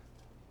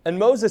 And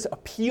Moses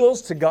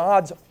appeals to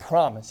God's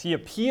promise. He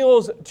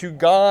appeals to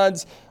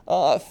God's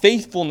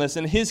faithfulness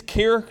and His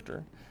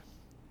character.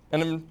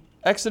 And in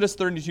Exodus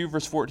 32,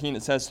 verse 14,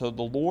 it says, "So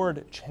the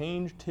Lord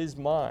changed His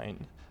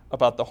mind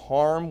about the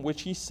harm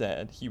which He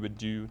said He would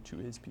do to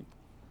His people."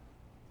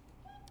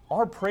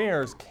 Our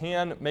prayers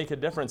can make a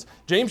difference.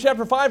 James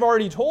chapter 5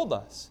 already told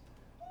us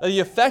that the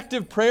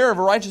effective prayer of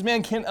a righteous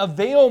man can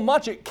avail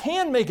much. It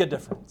can make a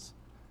difference.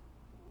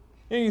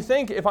 You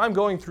think if I'm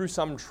going through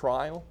some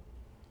trial,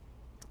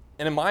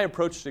 and in my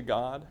approach to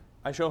God,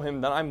 I show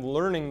Him that I'm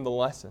learning the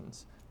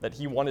lessons that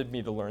He wanted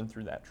me to learn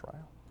through that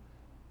trial.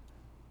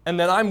 And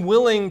that I'm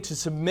willing to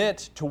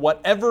submit to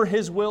whatever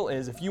His will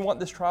is. If you want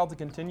this trial to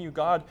continue,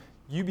 God,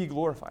 you be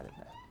glorified in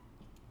that.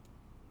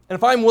 And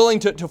if I'm willing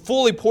to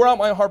fully pour out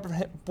my heart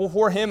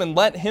before Him and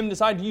let Him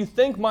decide, do you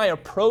think my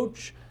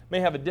approach may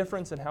have a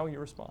difference in how He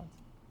responds?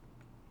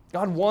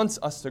 God wants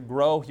us to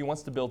grow. He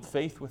wants to build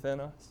faith within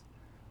us.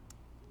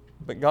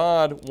 But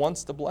God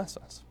wants to bless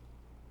us.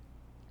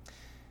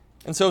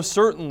 And so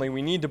certainly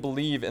we need to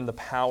believe in the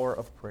power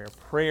of prayer.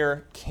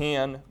 Prayer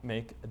can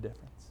make a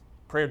difference.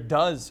 Prayer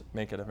does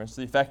make a difference.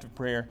 The effective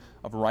prayer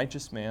of a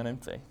righteous man in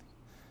faith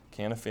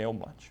can't avail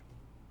much.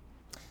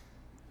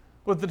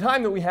 With the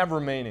time that we have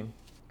remaining,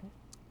 I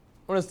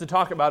want us to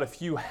talk about a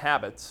few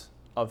habits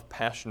of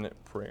passionate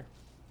prayer.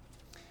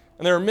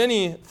 And there are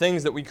many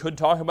things that we could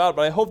talk about,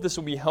 but I hope this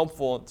will be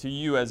helpful to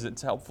you as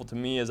it's helpful to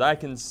me as I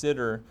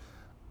consider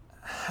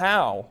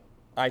how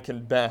I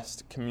can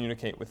best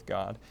communicate with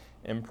God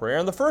in prayer.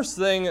 And the first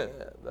thing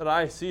that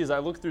I see as I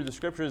look through the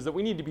Scripture is that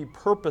we need to be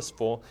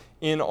purposeful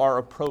in our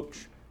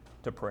approach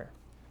to prayer.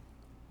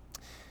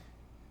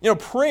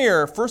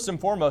 Prayer, first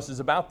and foremost, is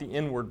about the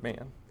inward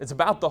man. It's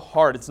about the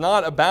heart. It's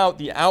not about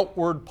the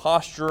outward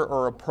posture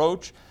or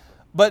approach.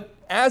 But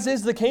as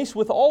is the case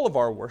with all of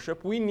our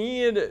worship, we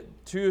need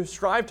to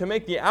strive to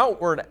make the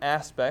outward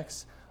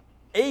aspects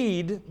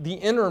aid the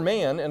inner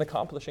man in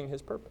accomplishing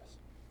his purpose.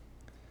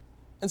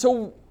 And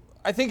so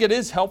I think it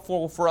is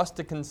helpful for us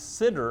to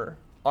consider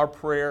our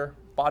prayer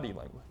body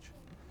language.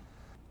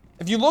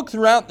 If you look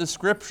throughout the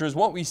Scriptures,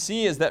 what we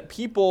see is that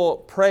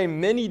people pray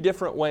many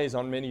different ways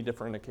on many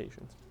different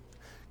occasions.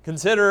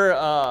 Consider,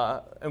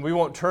 and we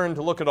won't turn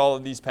to look at all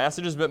of these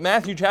passages, but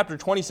Matthew chapter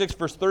 26,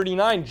 verse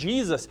 39,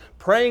 Jesus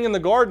praying in the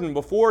garden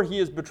before he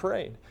is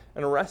betrayed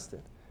and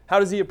arrested. How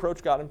does he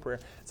approach God in prayer?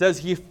 It says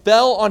he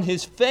fell on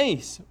his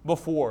face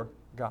before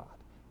God,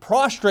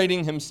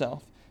 prostrating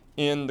himself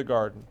in the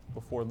garden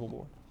before the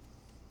Lord.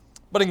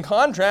 But in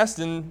contrast,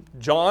 in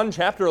John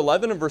chapter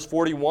 11 and verse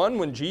 41,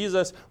 when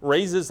Jesus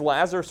raises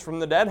Lazarus from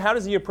the dead, how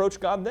does he approach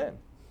God then?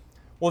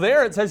 Well,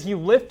 there it says he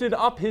lifted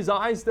up his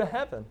eyes to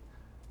heaven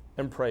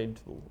and prayed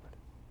to the Lord.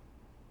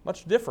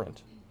 Much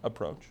different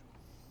approach.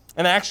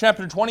 In Acts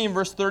chapter 20 and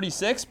verse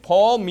 36,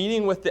 Paul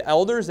meeting with the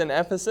elders in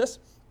Ephesus,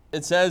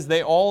 it says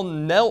they all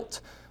knelt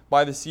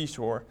by the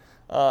seashore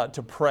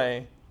to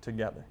pray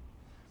together.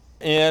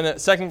 In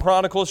 2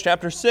 Chronicles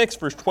chapter 6,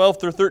 verse 12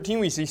 through 13,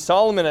 we see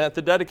Solomon at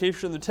the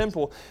dedication of the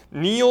temple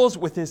kneels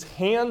with his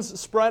hands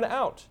spread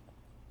out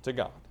to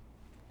God.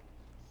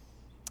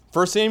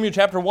 1 Samuel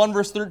chapter 1,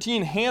 verse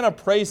 13, Hannah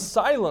prays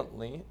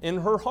silently in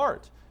her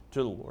heart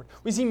to the Lord.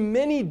 We see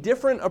many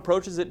different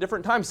approaches at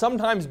different times,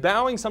 sometimes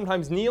bowing,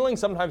 sometimes kneeling,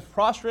 sometimes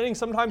prostrating,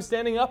 sometimes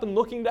standing up and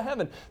looking to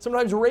heaven,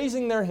 sometimes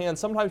raising their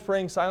hands, sometimes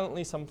praying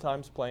silently,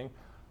 sometimes praying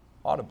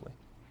audibly.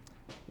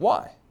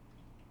 Why?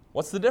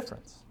 What's the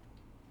difference?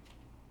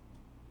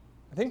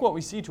 I think what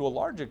we see to a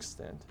large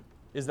extent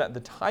is that the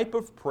type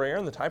of prayer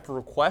and the type of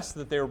request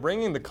that they were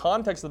bringing, the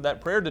context of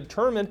that prayer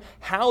determined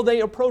how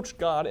they approached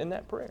God in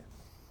that prayer.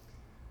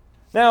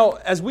 Now,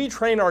 as we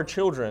train our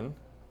children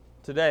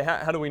today,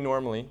 how do we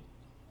normally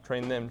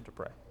train them to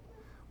pray?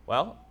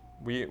 Well,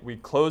 we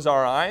close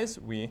our eyes,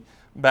 we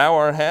bow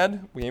our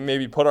head, we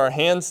maybe put our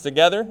hands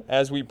together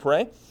as we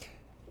pray.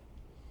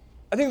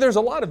 I think there's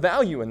a lot of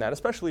value in that,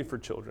 especially for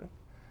children.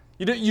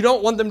 You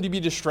don't want them to be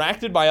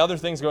distracted by other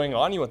things going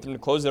on. You want them to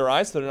close their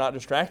eyes so they're not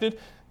distracted.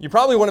 You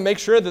probably want to make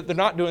sure that they're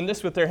not doing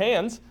this with their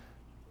hands.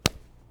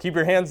 Keep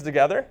your hands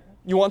together.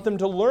 You want them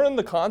to learn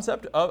the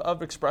concept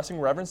of expressing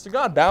reverence to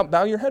God.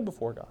 Bow your head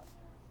before God.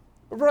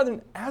 But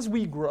brethren, as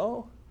we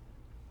grow,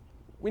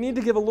 we need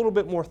to give a little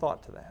bit more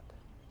thought to that.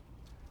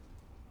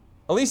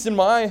 At least in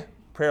my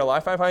prayer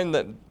life, I find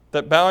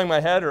that bowing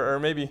my head, or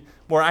maybe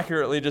more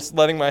accurately, just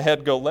letting my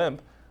head go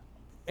limp,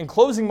 and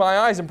closing my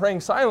eyes and praying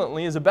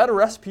silently is a better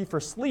recipe for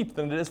sleep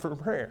than it is for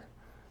prayer.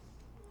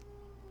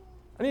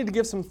 I need to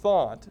give some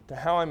thought to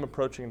how I'm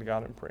approaching to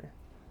God in prayer,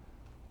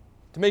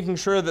 to making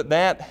sure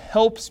that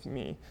helps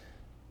me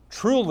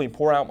truly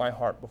pour out my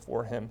heart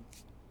before Him.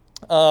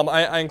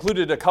 I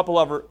included a couple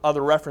of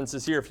other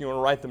references here, if you want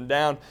to write them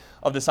down,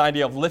 of this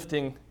idea of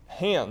lifting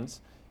hands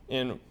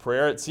in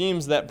prayer. It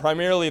seems that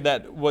primarily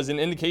that was an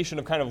indication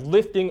of kind of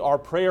lifting our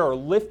prayer or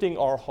lifting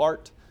our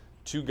heart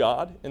to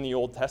God in the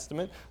Old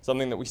Testament,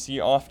 something that we see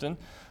often.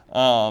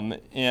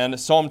 And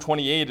Psalm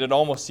 28, it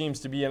almost seems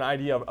to be an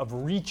idea of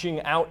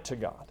reaching out to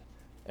God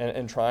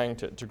and trying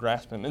to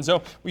grasp Him. And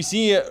so we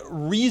see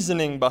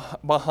reasoning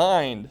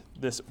behind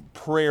this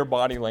prayer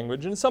body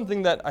language, and it's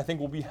something that I think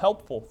will be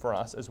helpful for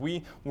us as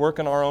we work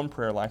in our own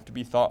prayer life to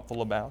be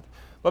thoughtful about.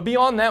 But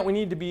beyond that, we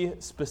need to be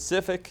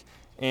specific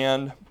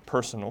and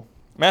personal.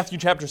 Matthew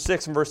chapter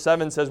 6 and verse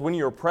 7 says, when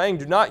you are praying,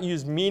 do not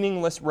use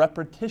meaningless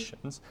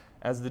repetitions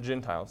as the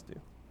Gentiles do.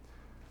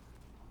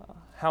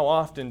 How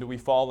often do we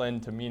fall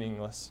into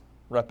meaningless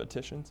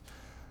repetitions?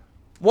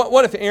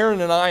 What if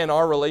Aaron and I in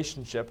our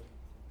relationship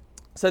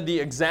said the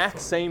exact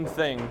same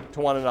thing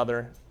to one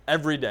another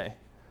every day?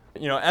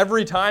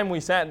 Every time we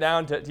sat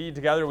down to eat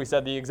together, we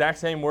said the exact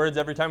same words.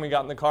 Every time we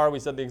got in the car, we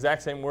said the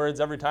exact same words.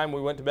 Every time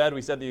we went to bed,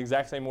 we said the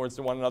exact same words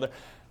to one another.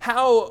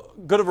 How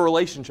good of a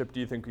relationship do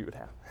you think we would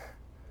have?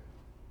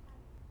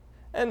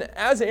 And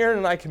as Aaron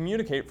and I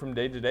communicate from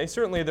day to day,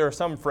 certainly there are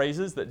some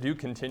phrases that do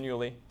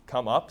continually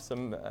come up,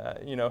 some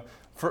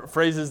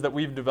phrases that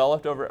we've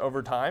developed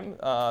over time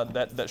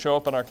that show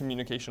up in our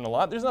communication a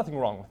lot. There's nothing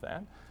wrong with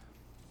that.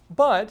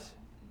 But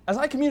as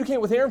I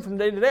communicate with Erin from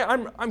day to day,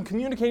 I'm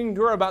communicating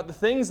to her about the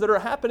things that are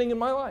happening in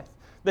my life,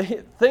 the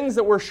things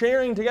that we're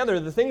sharing together,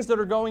 the things that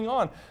are going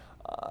on.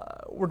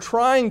 We're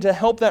trying to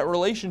help that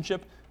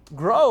relationship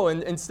grow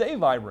and stay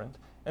vibrant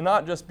and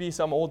not just be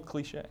some old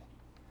cliche. It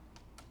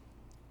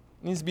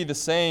needs to be the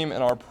same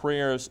in our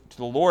prayers to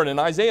the Lord. In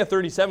Isaiah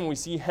 37, we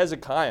see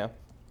Hezekiah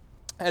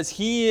as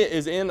he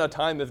is in a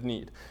time of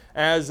need.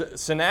 As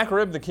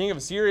Sennacherib, the king of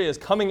Assyria, is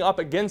coming up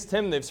against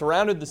him, they've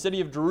surrounded the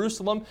city of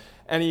Jerusalem,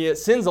 and he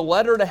sends a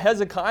letter to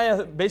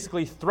Hezekiah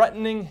basically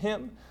threatening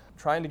him,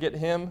 trying to get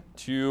him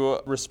to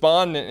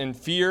respond in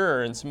fear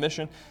or in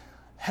submission.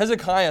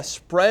 Hezekiah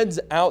spreads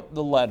out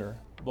the letter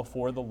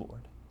before the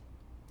Lord.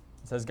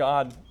 He says,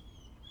 God,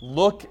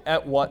 look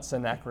at what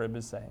Sennacherib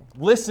is saying.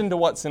 Listen to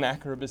what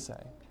Sennacherib is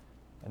saying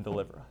and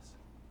deliver us.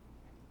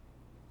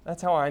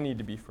 That's how I need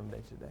to be from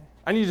day to day.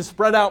 I need to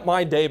spread out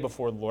my day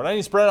before the Lord. I need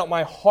to spread out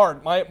my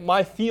heart,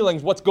 my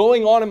feelings, what's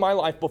going on in my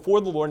life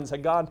before the Lord and say,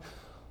 God,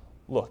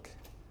 look,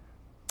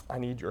 I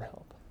need your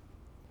help.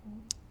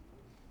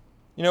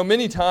 You know,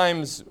 many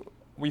times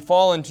we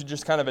fall into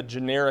just kind of a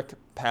generic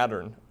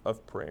pattern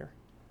of prayer,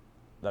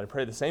 that I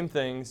pray the same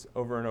things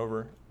over and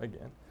over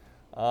again.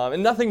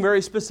 And nothing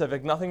very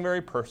specific, nothing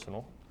very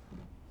personal.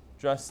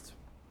 Just,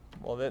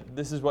 well,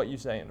 this is what you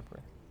say in a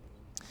prayer.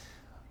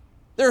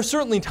 There are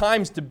certainly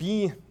times to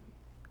be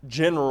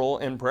general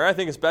in prayer. I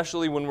think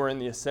especially when we're in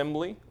the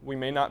assembly, we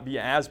may not be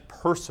as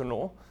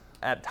personal.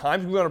 At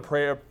times we want to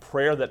pray a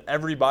prayer that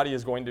everybody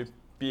is going to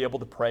be able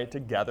to pray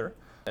together.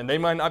 And they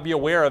might not be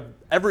aware of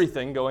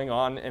everything going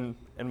on in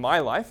my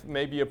life. It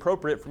may be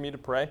appropriate for me to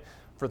pray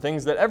for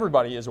things that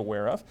everybody is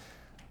aware of.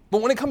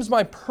 But when it comes to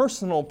my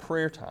personal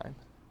prayer time,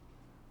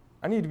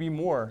 I need to be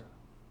more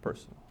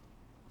personal.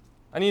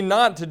 I need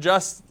not to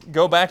just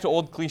go back to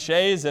old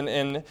cliches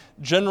and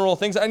general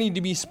things. I need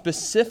to be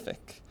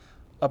specific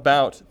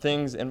about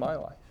things in my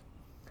life.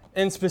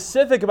 And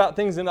specific about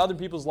things in other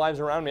people's lives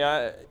around me.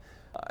 I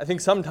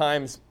think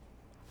sometimes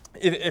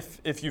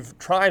if you've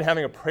tried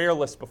having a prayer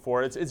list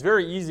before, it's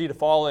very easy to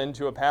fall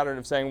into a pattern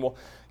of saying, well,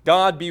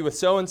 God be with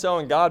so-and-so,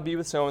 and God be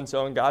with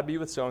so-and-so, and God be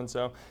with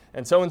so-and-so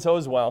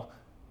as well.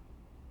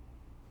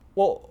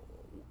 Well,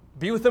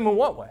 be with them in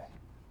what way?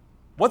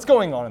 What's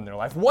going on in their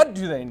life? What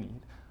do they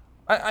need?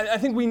 I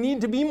think we need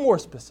to be more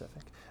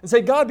specific and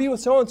say, God, be with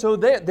so-and-so.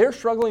 They're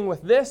struggling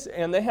with this,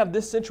 and they have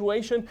this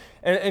situation.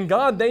 And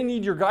God, they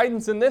need your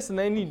guidance in this, and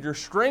they need your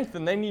strength,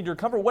 and they need your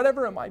comfort,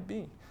 whatever it might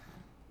be.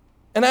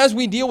 And as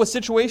we deal with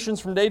situations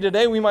from day to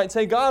day, we might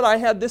say, God, I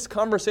had this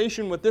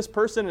conversation with this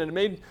person, and it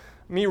made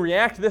me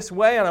react this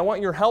way, and I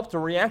want your help to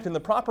react in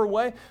the proper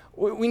way.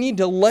 We need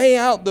to lay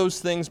out those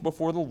things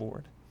before the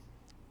Lord.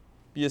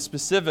 Be as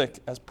specific,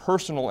 as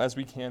personal as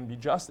we can be,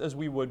 just as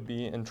we would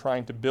be in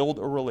trying to build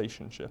a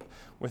relationship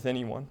with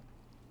anyone.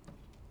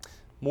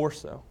 More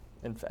so,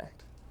 in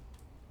fact.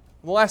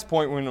 The last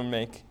point we're going to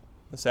make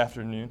this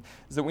afternoon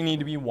is that we need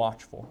to be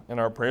watchful in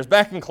our prayers.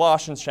 Back in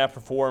Colossians chapter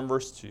 4 and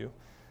verse 2,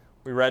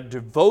 we read,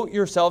 devote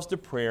yourselves to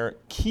prayer,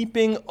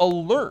 keeping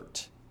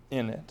alert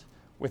in it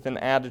with an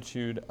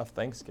attitude of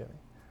thanksgiving.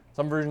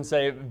 Some versions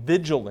say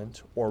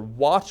vigilant or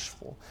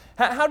watchful.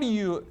 How do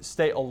you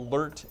stay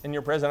alert in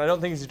your prayers? And I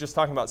don't think he's just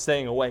talking about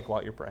staying awake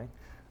while you're praying.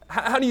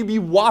 How do you be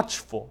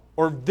watchful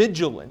or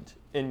vigilant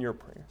in your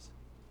prayers?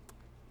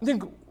 I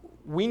think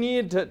we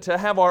need to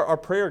have our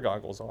prayer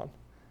goggles on.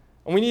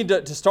 And we need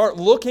to start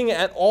looking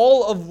at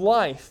all of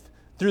life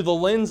through the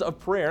lens of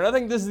prayer. And I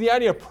think this is the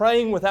idea of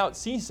praying without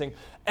ceasing.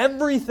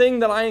 Everything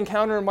that I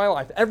encounter in my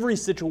life, every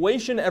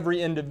situation,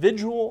 every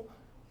individual,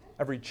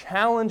 every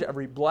challenge,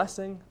 every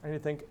blessing, I need to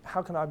think,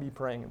 how can I be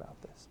praying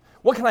about this?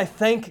 What can I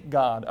thank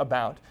God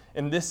about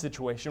in this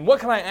situation? What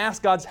can I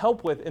ask God's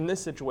help with in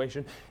this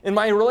situation? In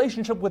my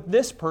relationship with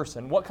this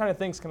person, what kind of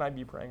things can I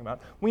be praying about?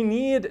 We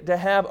need to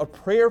have a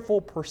prayerful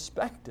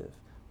perspective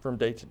from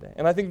day to day.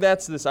 And I think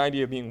that's this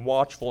idea of being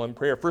watchful in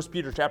prayer. 1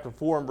 Peter chapter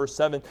 4 and verse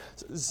 7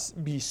 says,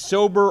 be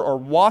sober or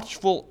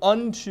watchful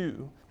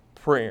unto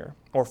prayer,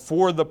 or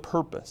for the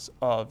purpose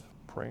of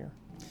prayer.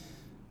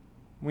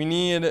 We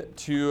need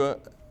to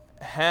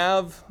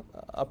have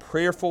a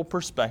prayerful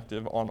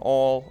perspective on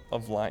all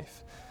of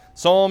life.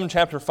 Psalm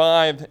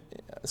 5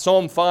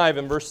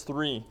 and verse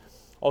 3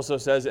 also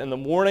says, in the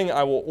morning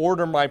I will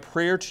order my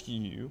prayer to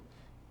you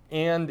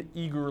and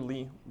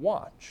eagerly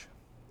watch.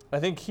 I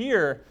think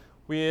here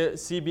we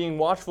see being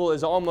watchful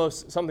is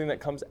almost something that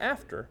comes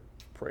after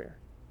prayer.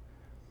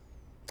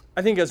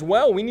 I think as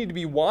well we need to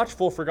be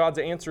watchful for God's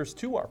answers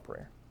to our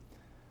prayer.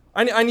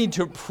 I need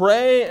to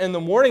pray in the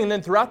morning, and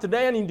then throughout the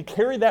day I need to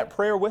carry that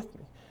prayer with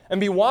me and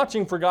be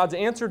watching for God's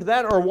answer to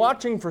that, or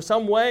watching for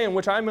some way in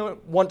which I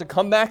want to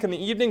come back in the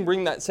evening,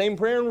 bring that same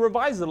prayer and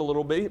revise it a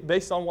little bit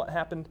based on what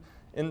happened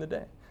in the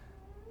day.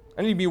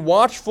 I need to be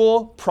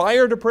watchful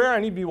prior to prayer. I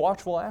need to be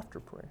watchful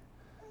after prayer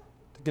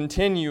to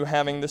continue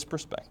having this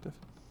perspective.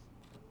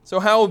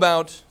 So how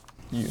about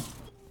you?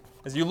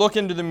 As you look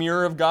into the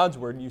mirror of God's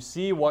Word, you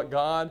see what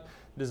God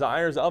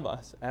desires of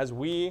us as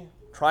we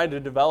try to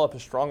develop a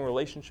strong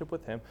relationship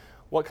with Him.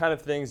 What kind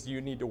of things do you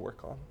need to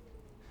work on?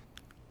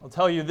 I'll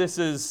tell you, this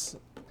is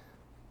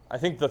I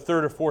think the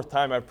third or fourth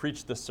time I've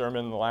preached this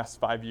sermon in the last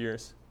 5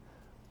 years.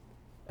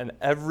 And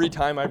every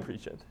time I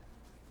preach it,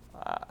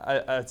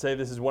 I'd say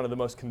this is one of the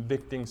most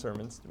convicting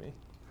sermons to me.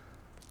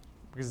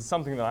 Because it's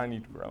something that I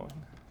need to grow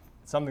in.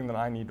 It's something that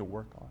I need to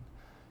work on.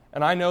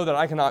 And I know that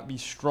I cannot be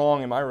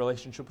strong in my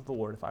relationship with the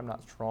Lord if I'm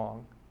not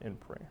strong in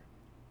prayer.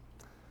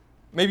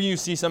 Maybe you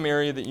see some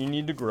area that you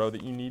need to grow,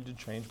 that you need to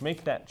change.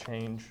 Make that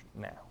change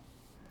now.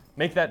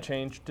 Make that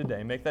change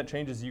today. Make that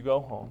change as you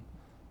go home,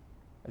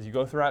 as you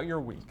go throughout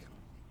your week.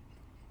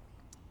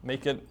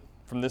 Make it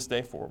from this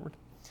day forward.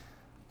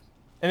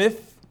 And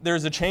if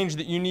there's a change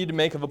that you need to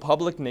make of a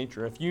public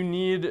nature, if you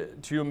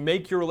need to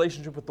make your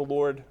relationship with the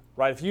Lord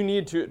right, if you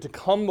need to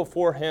come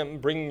before Him,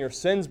 bringing your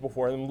sins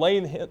before Him,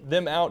 laying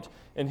them out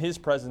in His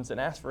presence and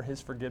ask for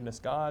His forgiveness,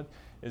 God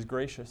is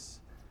gracious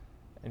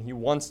and He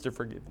wants to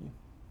forgive you.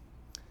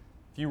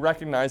 If you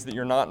recognize that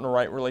you're not in a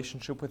right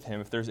relationship with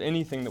Him, if there's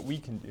anything that we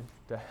can do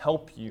to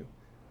help you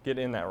get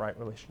in that right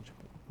relationship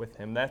with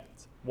Him,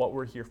 that's what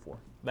we're here for.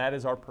 That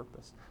is our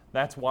purpose.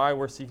 That's why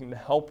we're seeking to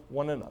help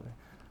one another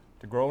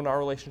to grow in our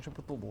relationship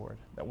with the Lord,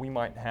 that we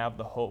might have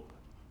the hope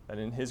that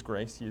in His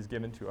grace He has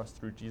given to us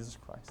through Jesus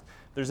Christ.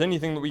 If there's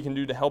anything that we can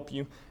do to help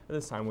you at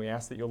this time, we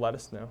ask that you'll let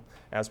us know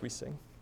as we sing.